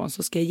kommer ifrån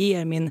så ska jag ge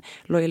er min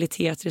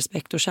lojalitet,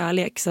 respekt och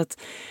kärlek. Så att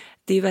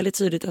det är väldigt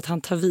tydligt att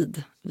han tar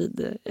vid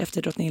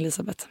efter drottning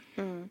Elizabeth.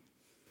 Mm.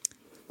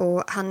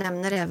 Och han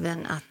nämner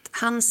även att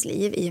hans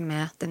liv i och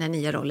med den här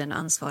nya rollen och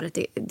ansvaret,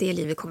 det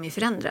livet kommer ju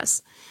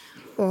förändras.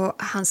 Och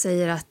han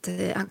säger att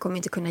han kommer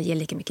inte kunna ge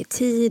lika mycket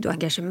tid och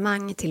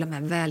engagemang till de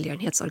här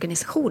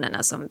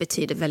välgörenhetsorganisationerna som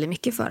betyder väldigt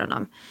mycket för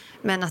honom.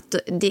 Men att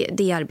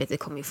det arbetet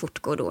kommer ju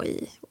fortgå då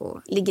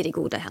och ligger i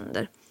goda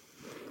händer.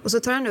 Och så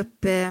tar han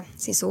upp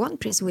sin son,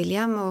 prins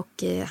William,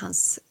 och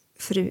hans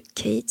fru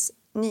Kates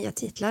nya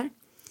titlar.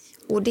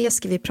 Och det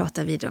ska vi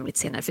prata vidare om lite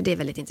senare, för det är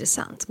väldigt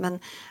intressant. Men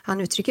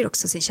han uttrycker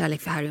också sin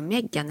kärlek för Harry och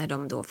Meghan när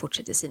de då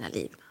fortsätter sina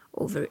liv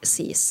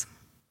overseas.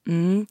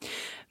 Mm.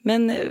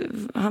 Men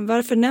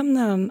varför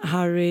nämner han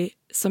Harry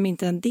som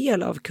inte är en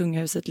del av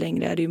kungahuset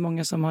längre? Är det ju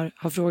många som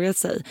har frågat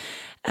sig.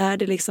 Är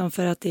det liksom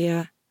för att det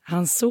är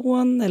hans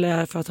son, eller är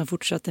det för att han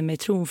fortsatte med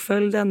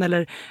tronföljden,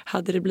 eller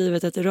hade det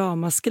blivit ett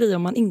ramaskri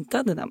om man inte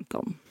hade nämnt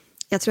dem?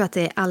 Jag tror att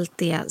det är allt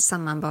det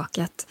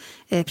sammanbakat.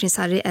 Prins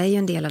Harry är ju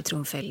en del av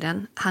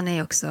tronföljden. Han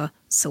är också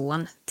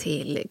son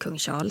till kung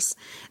Charles.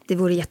 Det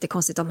vore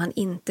jättekonstigt om han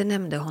inte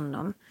nämnde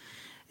honom.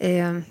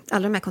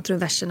 Alla de här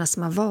kontroverserna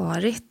som har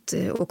varit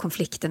och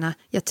konflikterna,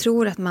 jag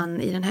tror att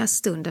man i den här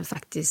stunden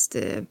faktiskt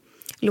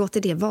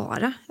låter det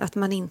vara. Att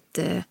man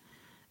inte,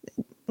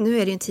 nu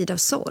är det en tid av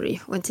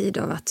sorg och en tid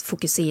av att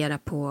fokusera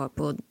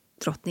på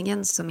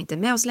drottningen som inte är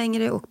med oss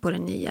längre och på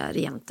den nya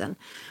regenten.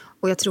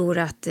 Och jag tror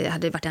att det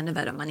hade varit ännu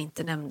värre om man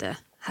inte nämnde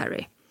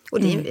Harry.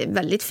 Och det är en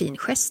väldigt fin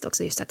gest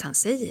också, just att han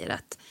säger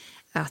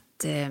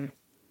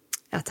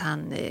att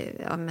han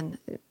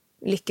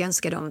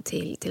lyckönskar dem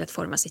till att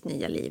forma sitt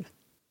nya liv.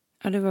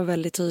 Ja, det var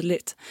väldigt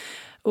tydligt.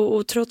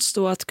 Och trots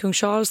då att kung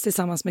Charles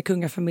tillsammans med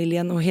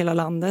kungafamiljen och hela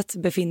landet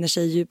befinner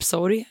sig i djup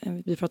sorg,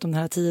 vi pratar om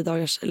den här 10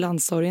 dagars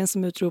landsorgen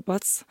som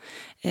utropats,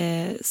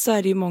 så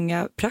är det ju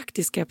många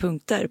praktiska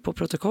punkter på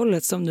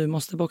protokollet som nu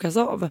måste bockas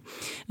av.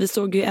 Vi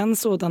såg ju en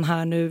sådan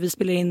här nu, vi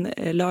spelar in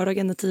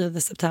lördagen den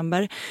 10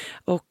 september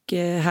och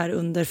här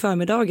under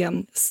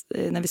förmiddagen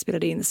när vi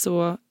spelade in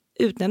så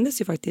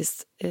utnämndes ju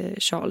faktiskt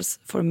Charles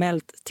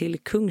formellt till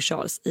kung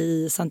Charles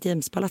i St.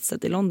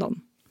 James-palatset i London.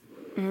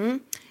 Mm.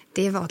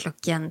 Det var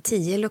klockan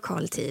 10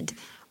 lokal tid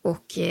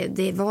och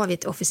det var vid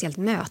ett officiellt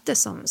möte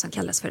som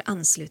kallas för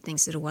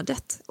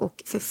anslutningsrådet.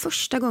 Och för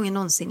första gången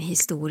någonsin i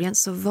historien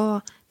så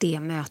var det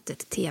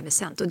mötet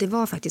tv-sänt. Och det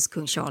var faktiskt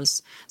kung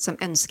Charles som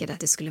önskade att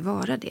det skulle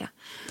vara det.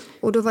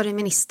 Och då var det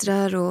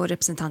ministrar och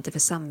representanter för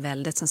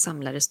samväldet som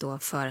samlades då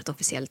för att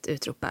officiellt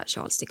utropa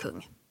Charles till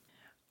kung.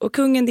 Och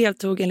kungen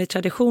deltog enligt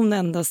tradition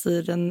endast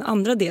i den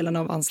andra delen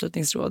av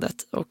anslutningsrådet.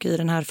 Och i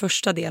den här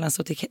första delen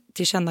så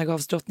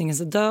tillkännagavs drottningens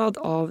död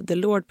av the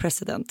Lord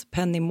President,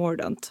 Penny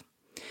Mordaunt.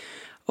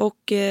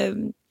 Och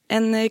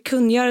en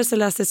kungörelse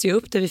lästes ju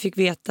upp där vi fick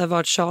veta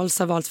vad Charles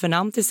har valt för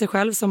namn till sig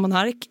själv som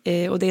monark.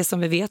 Och det är som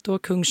vi vet då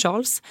kung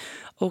Charles.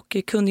 Och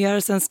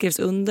kungörelsen skrevs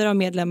under av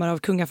medlemmar av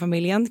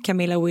kungafamiljen.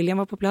 Camilla och William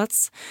var på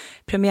plats.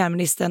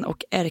 Premiärministern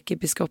och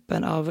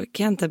ärkebiskopen av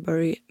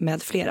Canterbury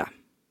med flera.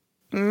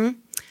 Mm.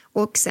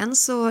 Och sen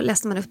så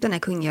läste man upp den här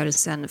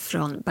kungörelsen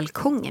från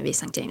balkongen vid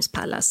St. James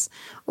Palace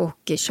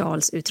och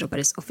Charles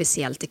utropades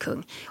officiellt till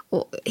kung.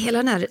 Och hela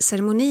den här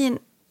ceremonin,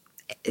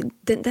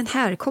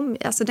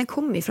 den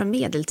kommer ju från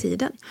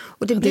medeltiden.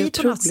 Och det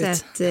blir på något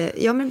sätt,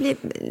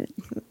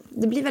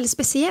 det blir väldigt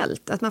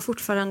speciellt att man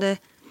fortfarande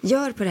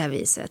gör på det här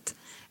viset.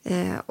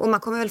 Och man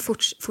kommer väl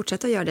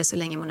fortsätta göra det så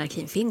länge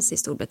monarkin finns i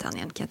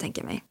Storbritannien, kan jag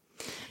tänka mig.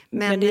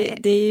 Men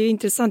det är ju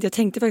intressant, jag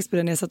tänkte faktiskt på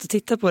det när jag satt och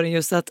tittade på den,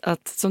 just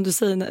att som du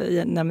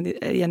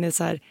säger Jenny,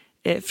 så här,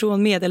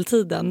 från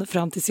medeltiden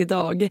fram till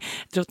idag,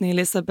 drottning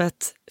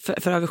Elizabeth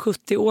för över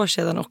 70 år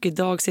sedan och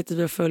idag sitter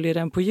vi och följer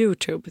den på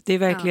YouTube. Det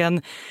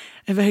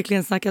är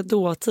verkligen snackat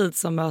dåtid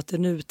som möter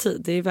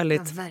nutid. Det är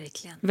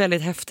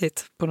väldigt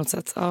häftigt på något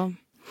sätt. Ja.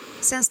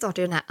 Sen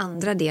startade den här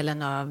andra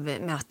delen av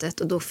mötet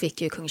och då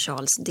fick ju kung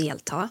Charles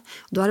delta.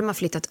 Då hade man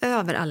flyttat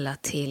över alla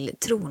till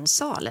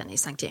tronsalen i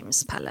St.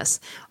 James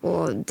Palace.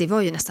 Och det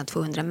var ju nästan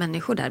 200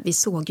 människor där. Vi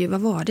såg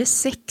ju,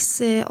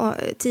 6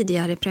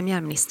 tidigare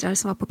premiärministrar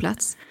som var på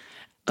plats.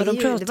 Ja, de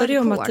pratade ju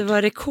om att det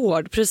var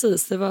rekord,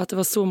 precis. Det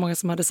var så många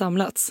som hade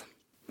samlats.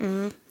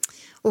 Mm.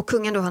 Och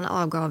kungen då, han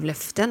avgav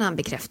löften, han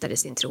bekräftade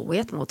sin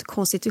trohet mot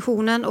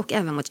konstitutionen och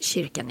även mot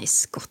kyrkan i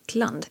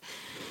Skottland.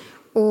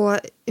 Och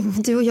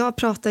du och jag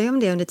pratade ju om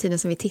det under tiden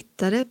som vi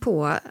tittade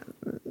på,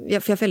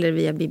 för jag följde det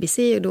via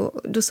BBC,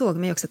 och då såg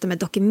man ju också att de här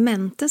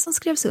dokumenten som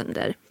skrevs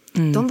under,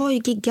 de var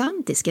ju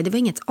gigantiska. Det var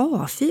inget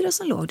A4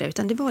 som låg där,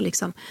 utan det var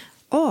liksom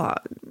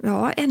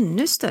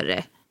ännu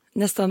större.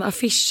 Nästan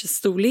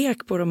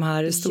affischstorlek på de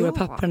här stora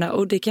papperna.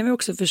 Och det kan vi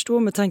också förstå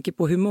med tanke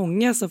på hur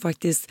många som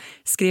faktiskt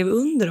skrev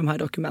under de här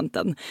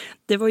dokumenten.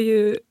 Det var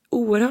ju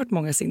oerhört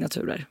många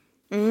signaturer.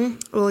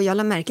 Och jag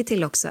lade märke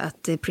till också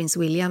att prins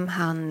William,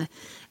 han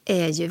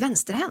är ju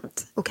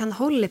vänsterhänt. Och han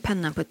håller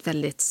pennan på ett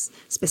väldigt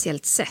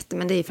speciellt sätt.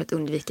 Men det är för att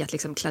undvika att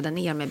liksom kladda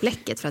ner med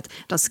bläcket. För att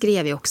de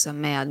skrev ju också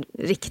med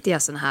riktiga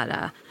såna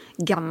här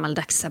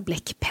gammaldagsa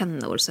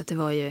bläckpennor. Så att det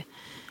var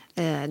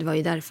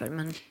ju därför.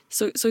 Men...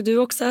 Såg du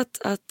också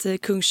att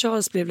kung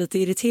Charles blev lite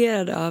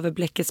irriterad över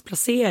bläckets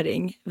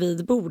placering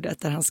vid bordet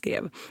där han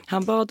skrev?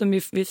 Han bad dem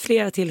ju vid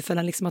flera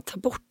tillfällen liksom att ta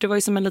bort, det var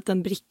ju som en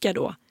liten bricka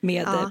då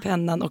med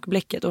pennan och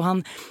bläcket. Och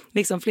han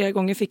liksom flera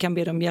gånger fick han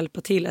be dem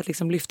hjälpa till att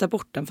liksom lyfta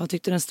bort den, för han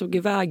tyckte den stod i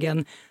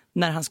vägen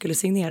när han skulle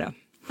signera.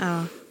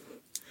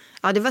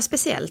 Ja, det var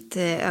speciellt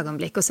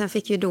ögonblick. Och sen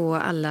fick ju då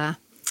alla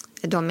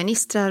de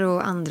ministrar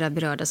och andra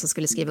berörda som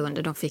skulle skriva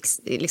under, de fick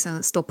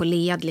liksom stå på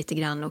led lite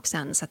grann och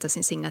sen sätta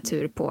sin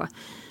signatur på.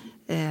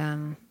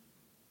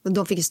 Och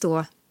de fick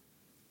stå,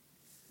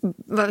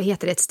 vad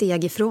heter det, ett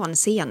steg ifrån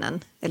scenen.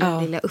 Eller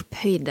den lilla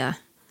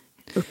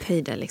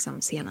upphöjda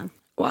liksom scenen.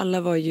 Och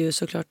alla var ju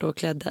såklart då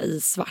klädda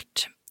i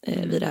svart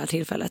vid det här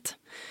tillfället.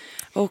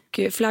 Och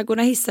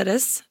flaggorna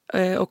hissades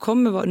och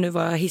kommer nu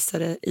vara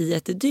hissade i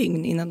ett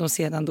dygn innan de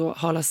sedan då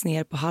halas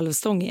ner på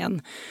halvstång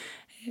igen.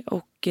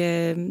 Och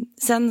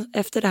sen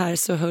efter det här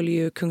så höll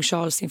ju kung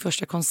Charles sin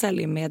första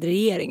konselj med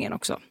regeringen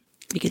också.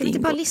 Kan vi inte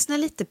bara lyssna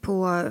lite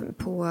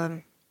på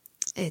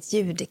ett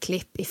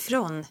ljudklipp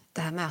ifrån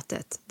det här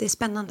mötet? Det är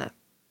spännande.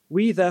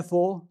 We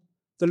therefore,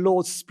 the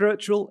lords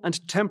spiritual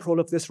and temporal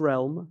of this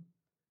realm,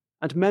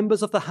 and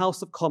members of the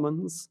House of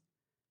Commons,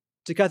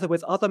 together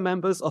with other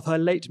members of Her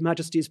late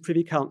Majesty's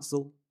Privy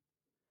Council,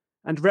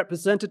 and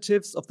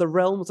representatives of the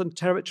realms and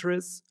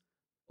territories,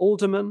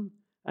 aldermen,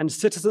 and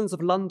citizens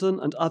of London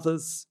and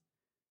others,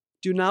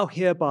 do now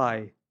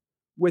hereby,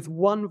 with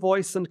one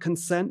voice and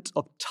consent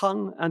of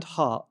tongue and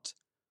heart,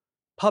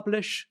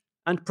 publish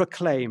and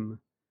proclaim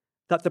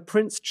that the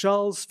Prince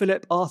Charles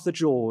Philip Arthur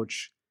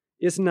George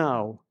is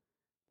now,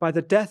 by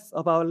the death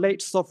of our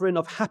late sovereign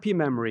of happy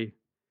memory,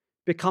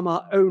 become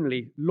our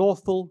only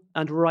lawful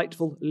and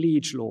rightful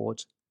liege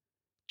lord,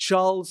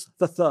 Charles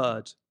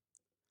III,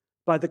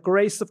 by the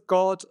grace of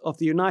God of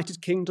the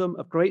United Kingdom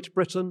of Great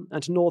Britain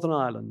and Northern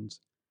Ireland,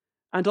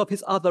 and of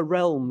his other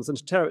realms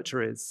and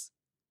territories,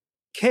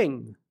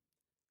 King,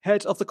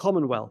 head of the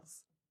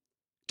Commonwealth,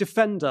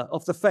 defender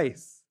of the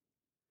faith,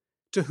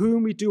 to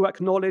whom we do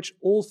acknowledge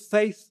all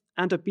faith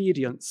and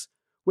obedience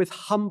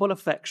with humble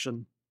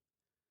affection,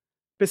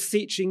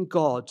 beseeching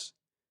God,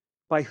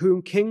 by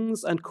whom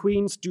kings and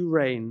queens do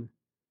reign,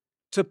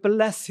 to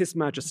bless his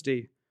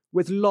majesty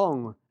with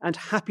long and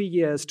happy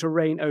years to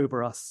reign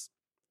over us.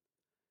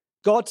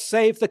 God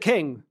save the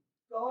king!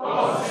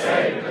 God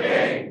save the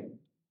king!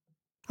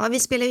 Ja, vi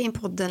spelar in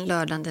podden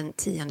lördagen den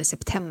 10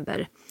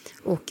 september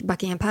och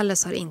Buckingham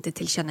Palace har inte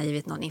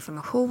tillkännagivit någon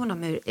information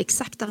om hur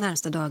exakt de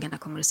närmsta dagarna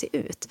kommer att se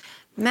ut.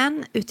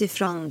 Men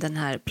utifrån den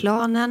här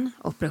planen,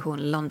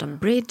 Operation London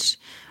Bridge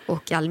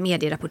och all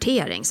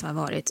medierapportering som har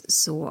varit,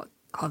 så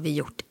har vi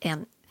gjort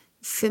en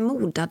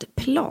förmodad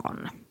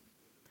plan.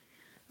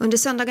 Under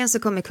söndagen så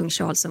kommer kung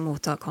Charles att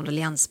motta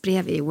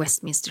kondoleansbrev i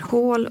Westminster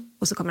Hall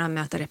och så kommer han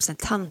möta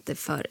representanter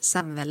för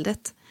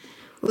samväldet.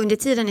 Och under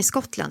tiden i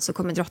Skottland så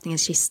kommer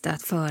drottningens kista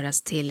att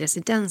föras till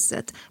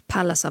residenset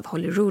Palace of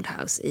Holyrood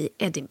House i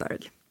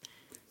Edinburgh.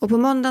 Och på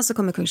måndag så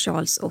kommer kung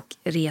Charles och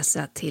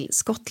resa till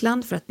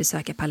Skottland för att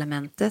besöka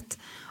parlamentet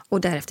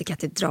och därefter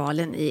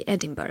katedralen i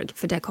Edinburgh,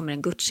 för där kommer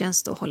en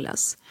gudstjänst att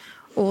hållas.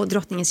 Och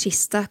drottningens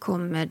kista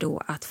kommer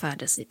då att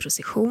färdas i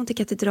procession till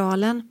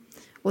katedralen.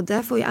 Och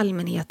där får ju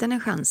allmänheten en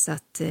chans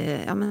att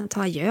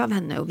ta adjö av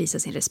henne och visa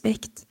sin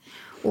respekt.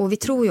 Och vi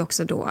tror ju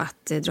också då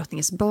att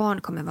drottningens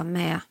barn kommer vara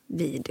med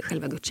vid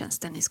själva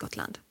gudstjänsten i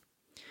Skottland.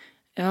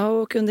 Ja,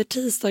 och under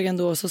tisdagen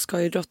då så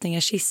ska ju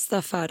drottningens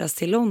kista färdas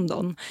till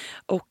London.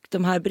 Och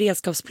de här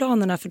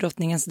beredskapsplanerna för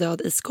drottningens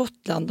död i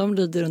Skottland, de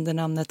lyder under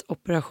namnet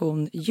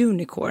Operation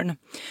Unicorn.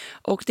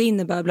 Och det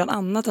innebär bland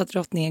annat att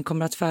drottningen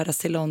kommer att färdas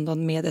till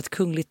London med ett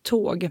kungligt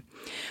tåg.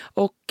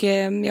 Och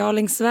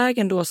längs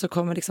vägen då så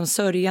kommer liksom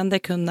sörjande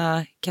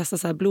kunna kasta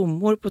så här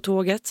blommor på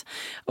tåget.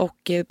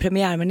 Och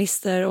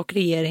premiärminister och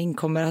regering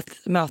kommer att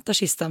möta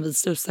kistan vid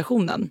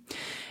slutstationen.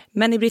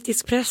 Men i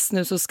brittisk press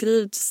nu så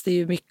skrivs det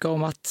ju mycket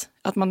om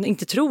att man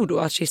inte tror då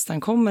att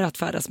kistan kommer att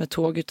färdas med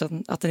tåg,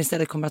 utan att den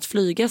istället kommer att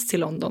flygas till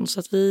London. Så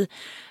att vi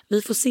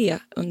får se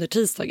under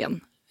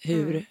tisdagen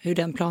hur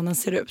den planen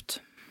ser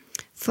ut.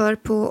 För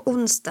på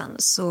onsdagen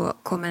så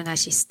kommer den här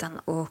kistan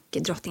och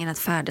drottningen att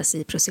färdas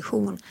i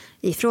procession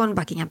ifrån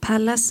Buckingham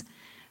Palace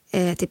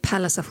till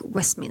Palace of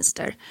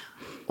Westminster.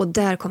 Och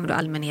där kommer då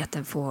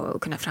allmänheten få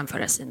kunna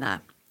framföra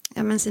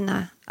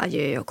sina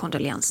adjö och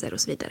kondolenser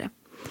och så vidare.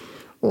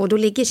 Och då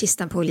ligger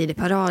kistan på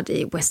lideparad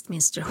i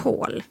Westminster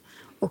Hall.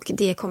 Och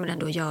det kommer den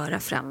då göra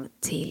fram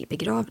till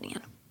begravningen.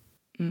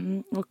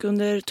 Och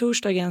under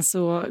torsdagen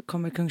så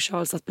kommer kung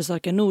Charles att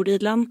besöka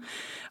Nordirland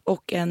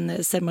och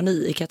en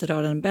ceremoni i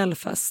katedralen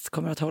Belfast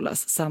kommer att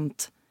hållas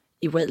samt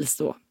i Wales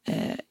då,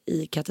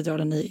 i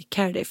katedralen i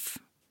Cardiff.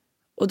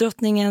 Och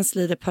drottningens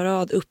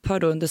lideparad upphör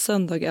då under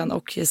söndagen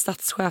och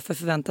statschefer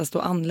förväntas då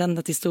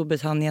anlända till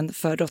Storbritannien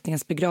för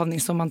drottningens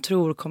begravning som man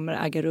tror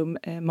kommer äga rum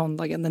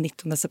måndagen den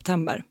 19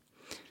 september.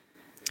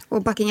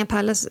 Och Buckingham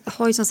Palace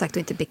har ju som sagt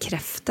inte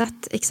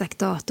bekräftat exakt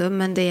datum,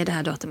 men det är det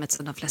här datumet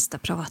som de flesta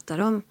pratar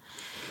om.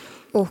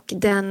 Och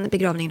den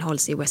begravningen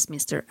hålls i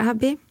Westminster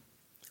Abbey.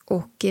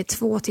 Och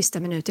 2 tysta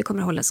minuter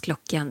kommer att hållas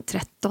klockan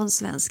 13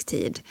 svensk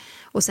tid.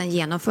 Och sen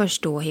genomförs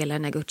då hela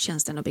den här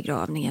gudstjänsten och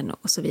begravningen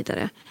och så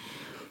vidare.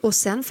 Och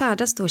sen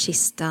färdas då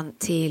kistan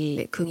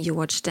till kung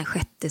George den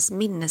sjättes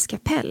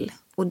minneskapell.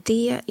 Och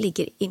det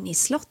ligger inne i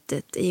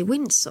slottet i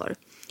Windsor.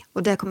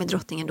 Och där kommer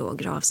drottningen då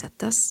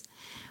gravsättas.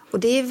 Och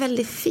det är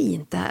väldigt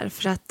fint där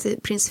för att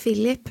prins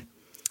Philip,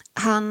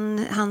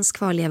 hans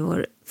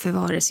kvarlevor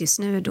förvaras just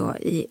nu då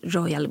i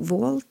Royal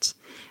Vault.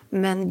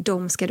 Men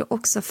de ska då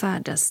också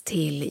färdas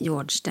till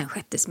George den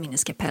sjättes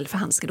minneskapell för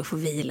han ska då få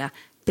vila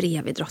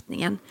bredvid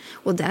drottningen.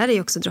 Och där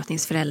är också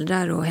drottningens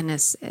föräldrar och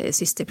hennes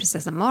syster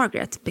prinsessa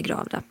Margaret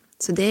begravda.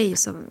 Så det är ju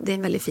det är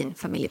en väldigt fin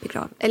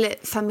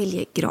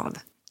familjegrav.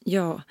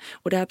 Ja,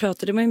 och det här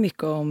pratade man ju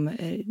mycket om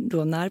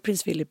då när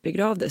prins Philip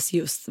begravdes,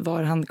 just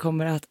var han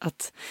kommer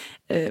att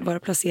vara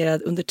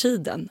placerad under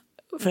tiden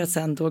för att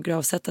sen då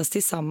gravsättas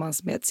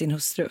tillsammans med sin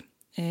hustru.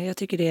 Jag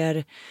tycker det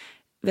är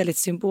väldigt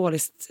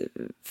symboliskt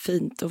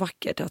fint och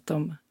vackert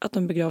att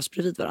de begravs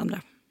bredvid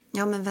varandra.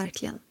 Ja, men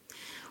verkligen.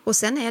 Och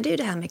sen är det ju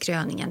det här med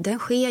kröningen. Den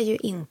sker ju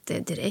inte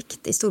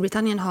direkt. I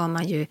Storbritannien har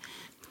man ju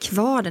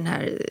kvar den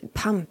här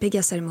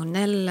pampiga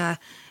ceremoniella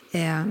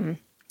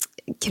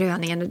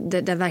kröningen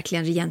där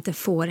verkligen regenten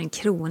får en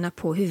krona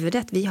på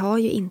huvudet. Vi har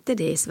ju inte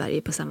det i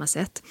Sverige på samma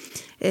sätt.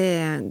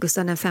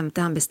 Gustav V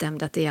han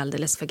bestämde att det är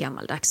alldeles för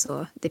gammaldags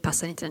och det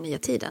passar inte den nya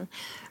tiden.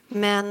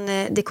 Men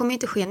det kommer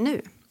inte ske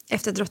nu.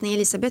 Efter att drottning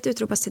Elisabeth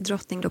utropas till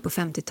drottning då på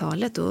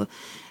 50-talet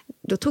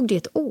då tog det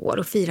 1 år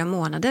och 4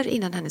 månader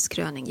innan hennes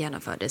kröning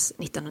genomfördes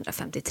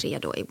 1953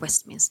 då i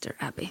Westminster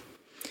Abbey.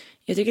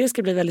 Jag tycker det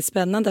ska bli väldigt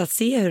spännande att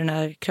se hur den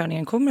här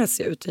kröningen kommer att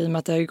se ut i och med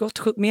att det har ju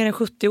gått mer än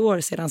 70 år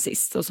sedan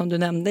sist. Och som du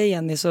nämnde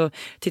Jenny, så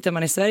tittar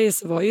man i Sverige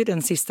så var ju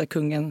den sista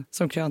kungen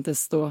som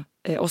kröntes då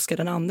Oscar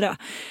den andra.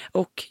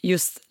 Och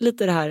just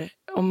lite det här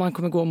om man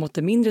kommer gå mot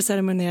det mindre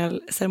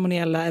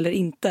ceremoniella eller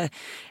inte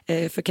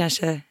för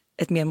kanske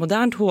ett mer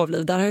modernt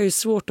hovliv. Där har jag ju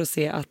svårt att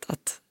se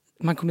att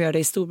man kommer göra det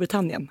i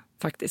Storbritannien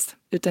faktiskt.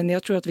 Utan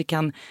jag tror att vi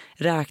kan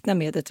räkna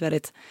med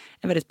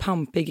en väldigt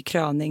pampig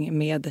kröning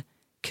med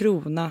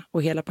krona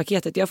och hela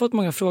paketet. Jag har fått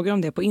många frågor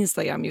om det på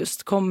Instagram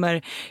just.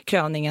 Kommer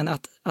kröningen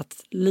att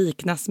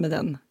liknas med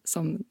den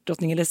som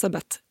drottning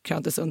Elisabeth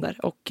kröntes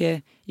under? Och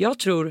jag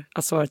tror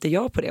att svaret är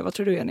ja på det. Vad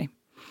tror du, Jenny?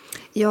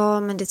 Ja,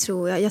 men det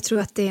tror jag. Jag tror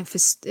att det är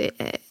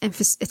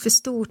ett för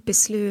stort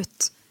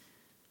beslut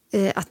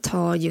att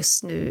ta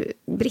just nu.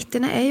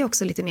 Britterna är ju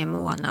också lite mer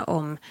måna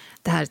om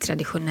det här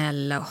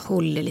traditionella och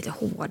håller lite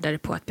hårdare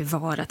på att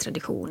bevara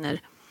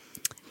traditioner.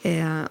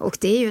 Och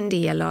det är ju en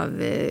del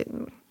av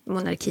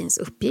monarkins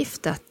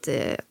uppgift att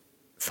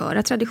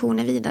föra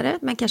traditioner vidare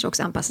men kanske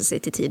också anpassa sig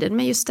till tiden.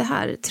 Men just det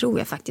här tror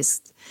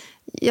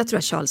jag tror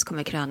att Charles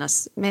kommer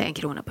krönas med en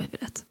krona på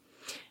huvudet.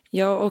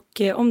 Ja,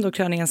 och om då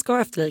kröningen ska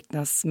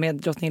efterliknas med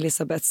drottning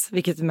Elisabeths,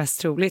 vilket är mest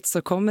troligt,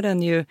 så kommer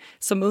den ju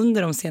som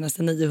under de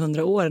senaste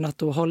 900 åren att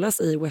då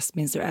hållas i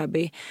Westminster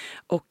Abbey.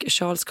 Och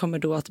Charles kommer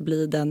då att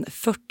bli den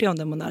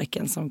 40:e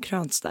monarken som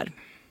kröns där.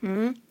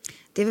 Mm.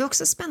 Det var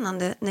också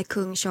spännande när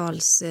kung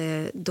Charles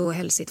då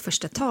höll sitt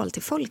första tal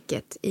till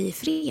folket i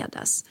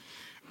fredags.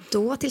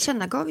 Då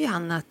tillkännagav ju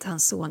han att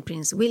hans son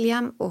prins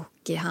William och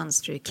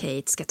hans fru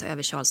Kate ska ta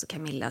över Charles och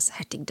Camillas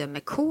hertigdöme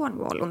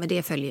Cornwall. Och med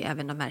det följer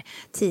även de här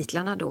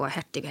titlarna då,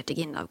 hertig och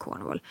hertiginna av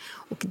Cornwall.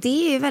 Och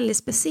det är väldigt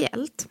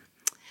speciellt.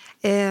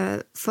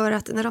 För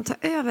att när de tar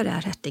över det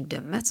här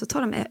hertigdömet så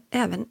tar de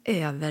även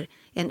över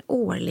en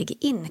årlig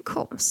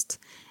inkomst.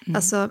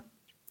 Alltså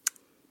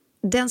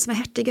den som är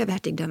hertig över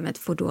hertigdömet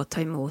får då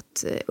ta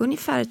emot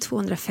ungefär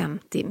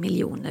 250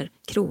 miljoner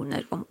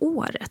kronor om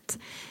året.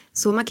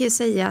 Så man kan ju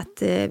säga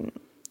att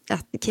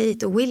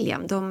Kate och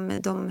William,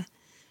 de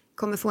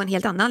kommer få en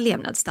helt annan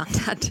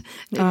levnadsstandard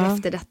nu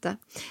efter detta.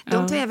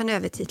 De tar även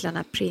över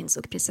titlarna prins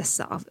och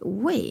prinsessa av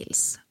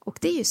Wales. Och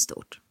det är ju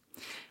stort.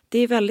 Det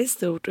är väldigt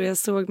stort och jag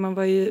såg man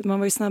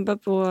var ju snabba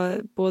på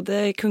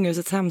både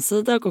kungahusets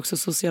hemsida och också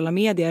sociala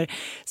medier.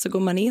 Så går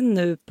man in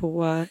nu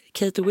på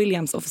Kate och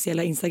Williams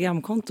officiella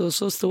Instagramkonto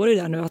så står det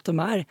där nu att de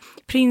är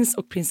prins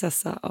och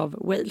prinsessa av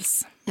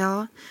Wales.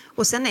 Ja,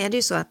 och sen är det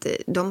ju så att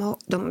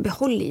de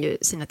behåller ju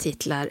sina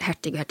titlar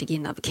hertig och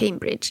hertiginna av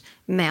Cambridge.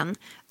 Men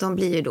de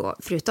blir ju då,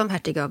 förutom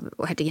hertig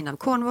och hertiginna av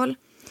Cornwall,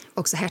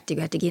 också hertig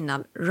och hertiginna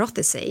av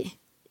Rothesay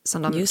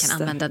som de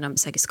kan använda när de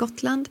besöker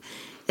Skottland.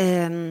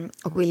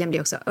 Och William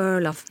blir också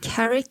Earl of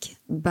Carrick,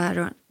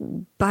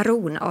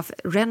 Baron of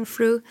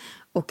Renfrew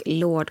och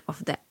Lord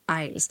of the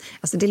Isles.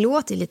 Alltså det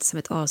låter lite som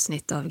ett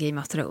avsnitt av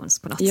Game of Thrones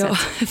på något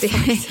sätt. Det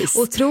är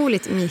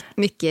otroligt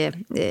mycket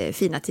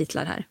fina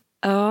titlar här.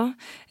 Ja,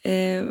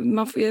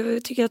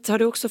 jag tycker att har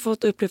du också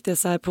fått upplevt det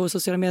så här på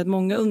sociala medier.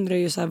 Många undrar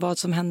ju så här vad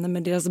som händer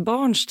med deras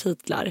barns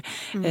titlar.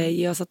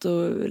 Jag satt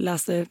och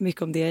läste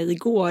mycket om det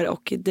igår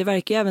och det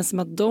verkar även som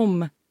att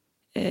de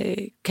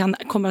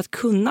kommer att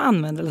kunna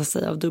använda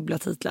sig av dubbla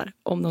titlar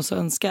om de så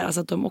önskar.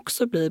 Alltså att de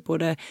också blir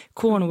både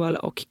Cornwall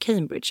och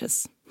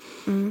Cambridges.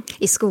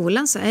 I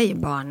skolan så är ju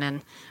barnen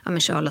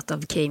Charlotte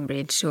av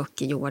Cambridge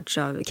och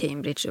George av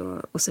Cambridge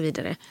och så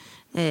vidare.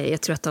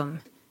 Jag tror att de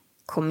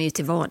kommer ju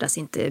till vardags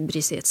inte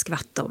bry sig ett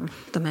skvatt om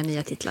de här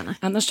nya titlarna.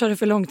 Annars tar det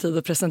för lång tid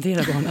att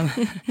presentera barnen.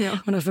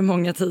 Man har för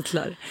många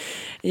titlar.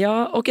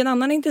 Ja, och en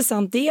annan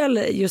intressant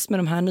del just med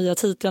de här nya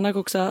titlarna är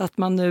också att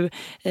man nu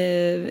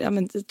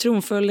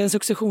tronföljden,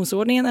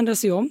 successionsordningen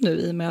ändras ju om nu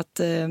i och med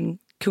att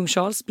kung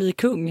Charles blir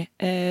kung.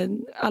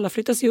 Alla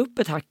flyttas ju upp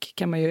ett hack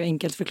kan man ju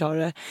enkelt förklara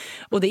det.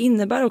 Och det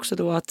innebär också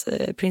då att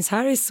prins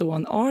Harrys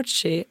son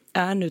Archie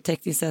är nu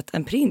tekniskt sett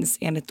en prins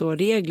enligt då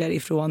regler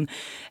ifrån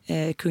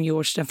kung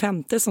George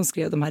V som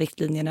skrev de här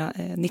riktlinjerna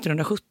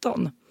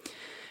 1917.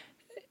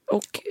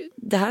 Och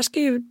det här ska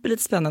ju bli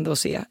lite spännande att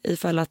se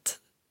ifall att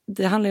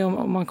det handlar ju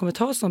om man kommer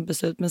ta sånt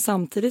beslut, men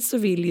samtidigt så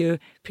vill ju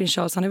prins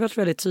Charles, han har varit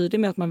väldigt tydlig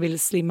med att man vill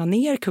slimma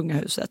ner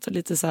kungahuset,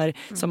 lite så här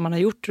som man har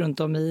gjort runt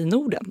om i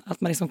Norden,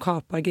 att man liksom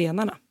kapar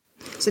grenarna.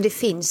 Så det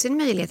finns en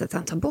möjlighet att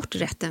han tar bort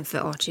rätten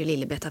för Archie och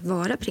Lilibet att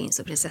vara prins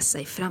och prinsessa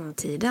i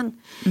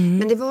framtiden.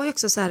 Men det var ju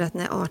också så här att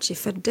när Archie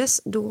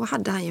föddes, då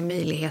hade han ju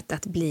möjlighet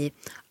att bli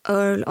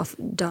Earl of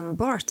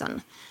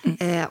Dumbarton.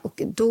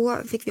 Och då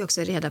fick vi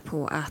också reda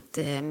på att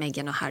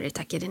Meghan och Harry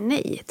tackade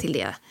nej till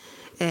det.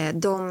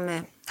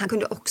 Han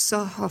kunde också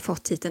ha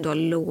fått titeln då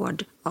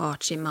Lord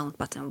Archie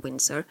Mountbatten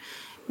Windsor.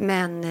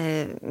 Men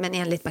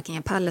enligt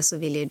Buckingham Palace så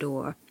ville ju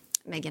då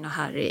Meghan och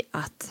Harry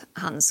att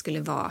han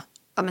skulle vara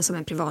som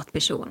en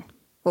privatperson.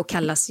 Och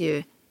kallas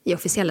ju i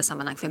officiella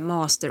sammanhang för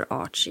Master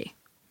Archie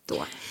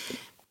då.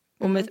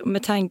 Och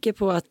med tanke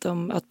på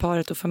att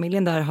paret och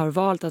familjen där har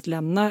valt att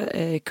lämna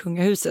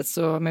kungahuset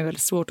så är det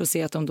väldigt svårt att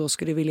se att de då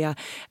skulle vilja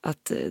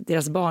att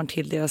deras barn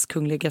till deras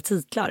kungliga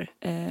titlar.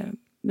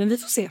 Men vi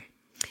får se.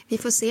 Vi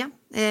får se.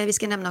 Vi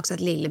ska nämna också att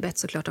Lilibet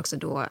såklart också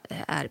då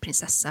är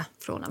prinsessa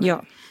från honom.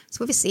 Ja. Så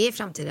får vi se i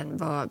framtiden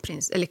vad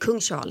kung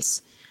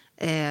Charles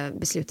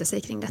beslutar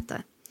sig kring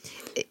detta.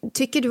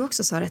 Tycker du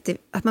också, Sara,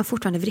 att man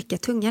fortfarande vrickar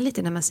tungan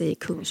lite när man säger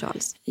kung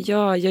Charles?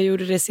 Ja, jag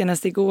gjorde det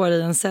senast igår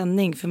i en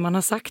sändning för man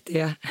har sagt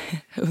det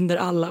under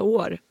alla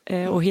år.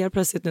 Och helt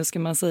plötsligt nu ska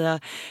man säga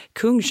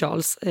kung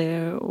Charles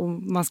och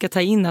man ska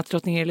ta in att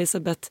drottning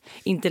Elizabeth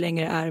inte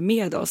längre är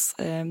med oss.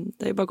 Det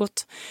har ju bara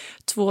gått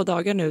 2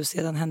 dagar nu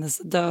sedan hennes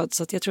död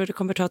så att jag tror att det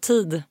kommer ta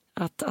tid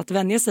att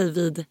vänja sig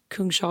vid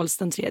kung Charles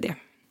den 3.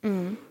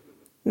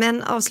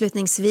 Men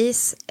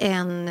avslutningsvis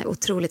en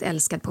otroligt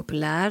älskad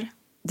populär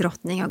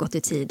drottning har gått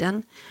i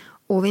tiden.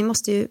 Och vi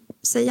måste ju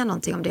säga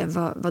någonting om det,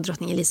 vad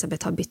drottning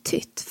Elizabeth har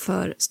betytt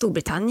för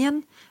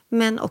Storbritannien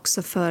men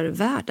också för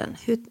världen.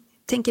 Hur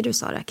tänker du,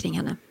 Sara, kring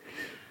henne?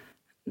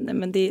 Nej,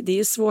 men det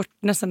är svårt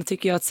nästan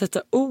tycker jag att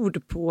sätta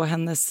ord på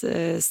hennes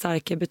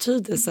starka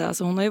betydelse.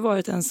 Alltså, hon har ju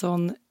varit en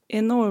sån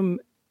enorm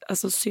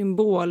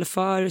symbol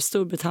för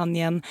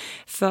Storbritannien,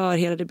 för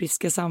hela det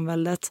brittiska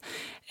samhället.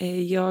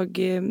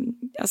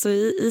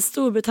 I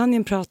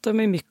Storbritannien pratar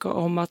man mycket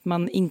om att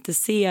man inte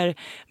ser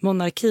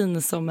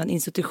monarkin som en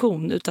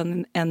institution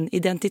utan en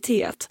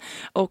identitet.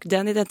 Och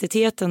den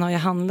identiteten har ju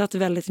handlat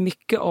väldigt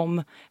mycket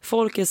om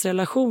folkets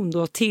relation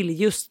då till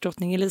just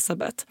drottning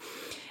Elizabeth.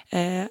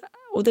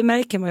 Och det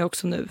märker man ju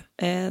också nu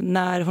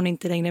när hon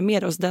inte längre är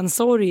med oss. Den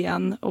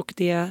sorgen och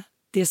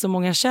det som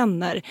många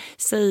känner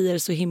säger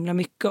så himla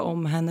mycket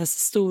om hennes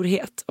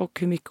storhet och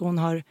hur mycket hon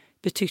har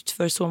betytt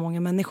för så många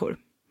människor.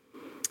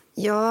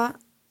 Ja,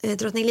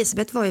 drottning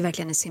Elizabeth var ju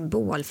verkligen en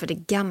symbol för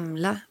det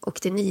gamla och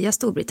det nya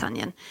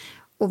Storbritannien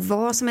och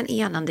var som en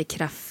enande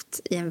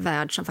kraft i en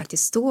värld som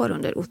faktiskt står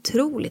under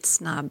otroligt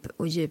snabb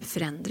och djup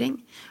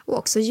förändring och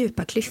också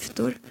djupa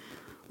klyftor.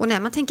 Och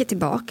när man tänker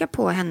tillbaka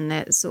på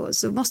henne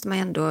så måste man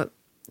ändå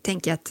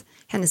tänka att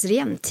hennes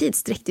regeringstid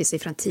sträckte sig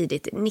från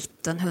tidigt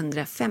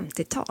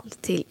 1950-tal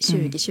till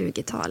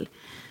 2020-tal.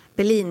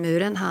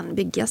 Berlinmuren hann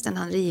byggas, den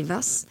hann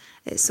rivas.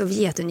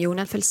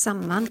 Sovjetunionen föll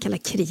samman, kalla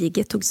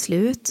kriget tog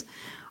slut.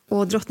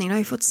 Och drottningen har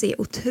ju fått se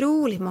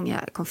otroligt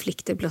många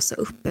konflikter blossa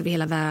upp över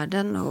hela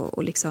världen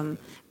och liksom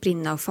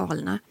brinna och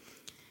falna.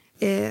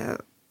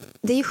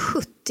 Det är ju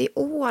 70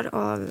 år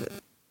av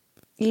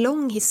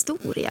lång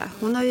historia.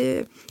 Hon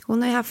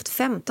har ju haft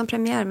 15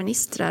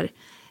 premiärministrar.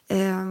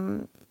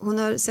 Hon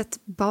har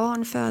sett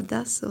barn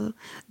födas och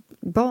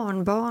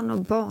barnbarn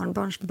och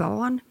barnbarns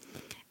barn.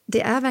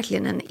 Det är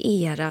verkligen en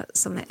era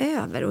som är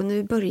över och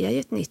nu börjar ju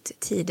ett nytt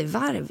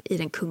tidevarv i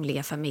den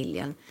kungliga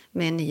familjen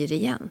med en ny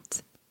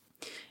regent.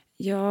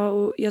 Ja,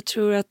 och jag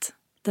tror att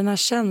den här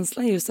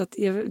känslan just att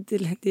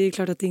det är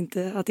klart att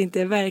det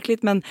inte är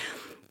verkligt, men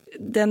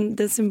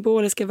den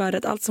symboliska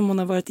värdet, allt som hon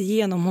har varit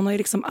igenom, hon har ju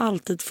liksom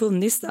alltid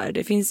funnits där.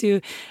 Det finns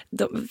ju,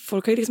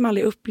 folk har ju liksom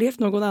aldrig upplevt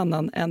någon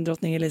annan än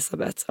drottning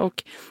Elizabeth,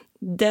 och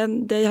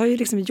det har ju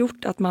liksom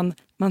gjort att man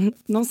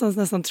någonstans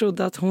nästan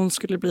trodde att hon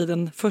skulle bli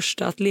den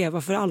första att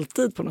leva för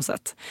alltid på något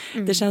sätt.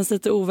 Det känns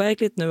lite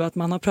overkligt nu att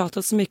man har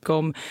pratat så mycket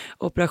om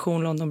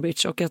Operation London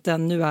Bridge och att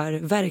den nu är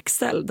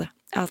verkställd.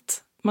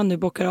 Att man nu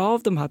bockar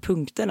av de här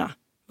punkterna.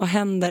 Vad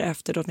händer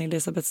efter drottning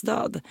Elizabeths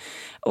död?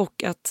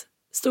 Och att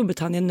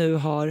Storbritannien nu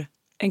har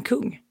en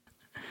kung.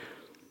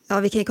 Ja,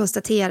 vi kan ju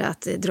konstatera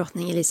att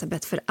drottning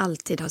Elizabeth för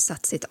alltid har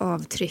satt sitt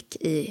avtryck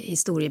i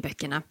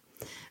historieböckerna.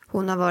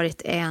 Hon har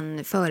varit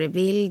en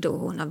förebild och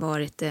hon har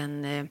varit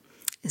en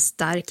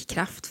stark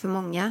kraft för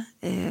många.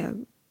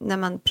 När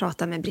man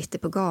pratar med britter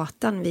på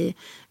gatan,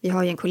 vi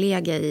har ju en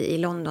kollega i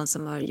London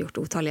som har gjort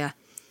otaliga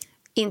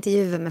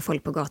intervjuer med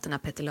folk på gatorna,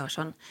 Petter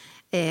Larsson.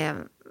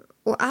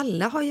 Och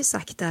alla har ju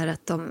sagt där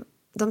att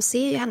de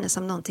ser ju henne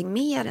som någonting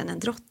mer än en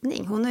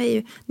drottning. Hon är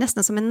ju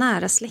nästan som en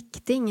nära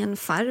släkting, en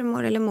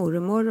farmor eller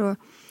mormor.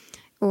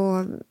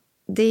 Och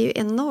det är ju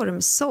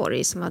enorm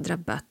sorg som har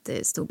drabbat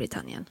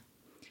Storbritannien.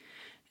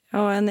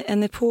 Ja,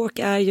 en epok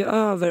är ju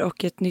över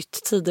och ett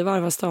nytt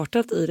tidevarv har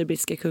startat i det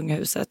brittiska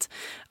kungahuset.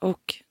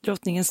 Och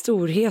drottningens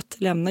storhet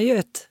lämnar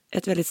ju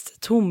ett väldigt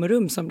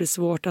tomrum som blir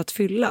svårt att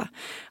fylla.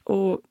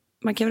 Och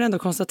man kan väl ändå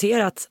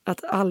konstatera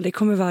att aldrig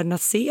kommer världen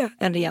att se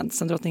en regent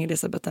som drottning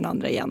Elizabeth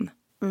II igen.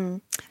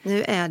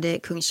 Nu är det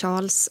kung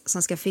Charles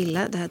som ska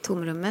fylla det här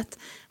tomrummet.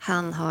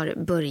 Han har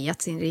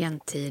börjat sin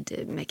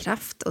regenttid med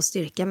kraft och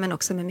styrka, men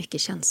också med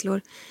mycket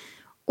känslor.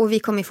 Och vi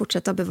kommer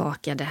fortsätta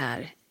bevaka det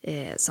här,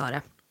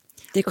 Sara.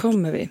 Det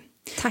kommer vi.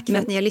 Tack för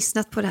att ni har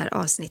lyssnat på det här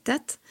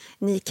avsnittet.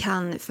 Ni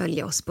kan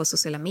följa oss på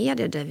sociala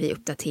medier där vi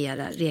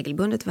uppdaterar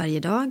regelbundet varje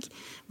dag.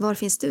 Var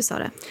finns du,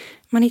 Sara?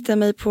 Man hittar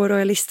mig på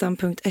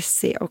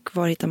royalistan.se, och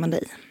var hittar man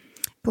dig?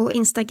 På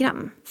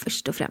Instagram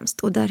först och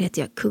främst, och där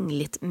heter jag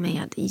Kungligt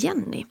med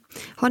Jenny.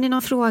 Har ni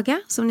någon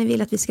fråga som ni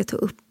vill att vi ska ta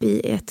upp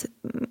i ett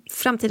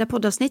framtida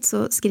poddavsnitt,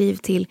 så skriv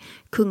till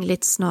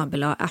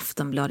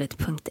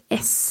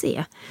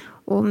kungligt@aftonbladet.se.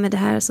 Och med det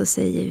här så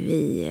säger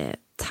vi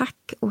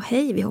tack och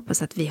hej. Vi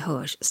hoppas att vi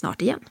hörs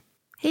snart igen.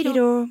 Hej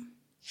då!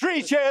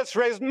 3 cheers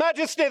for His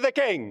Majesty the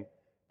King!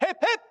 Hip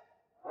hip!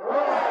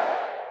 Hooray!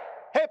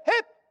 Hip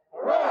hip!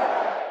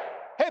 Hooray!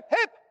 Hip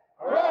hip!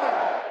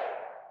 Hooray!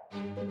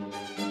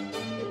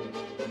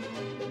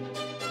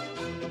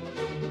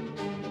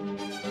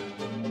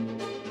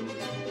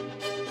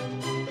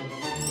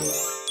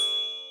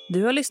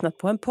 Du har lyssnat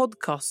på en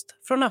podcast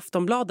från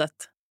Aftonbladet.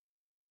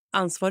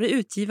 Ansvarig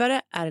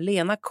utgivare är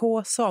Lena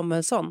K.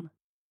 Samuelsson.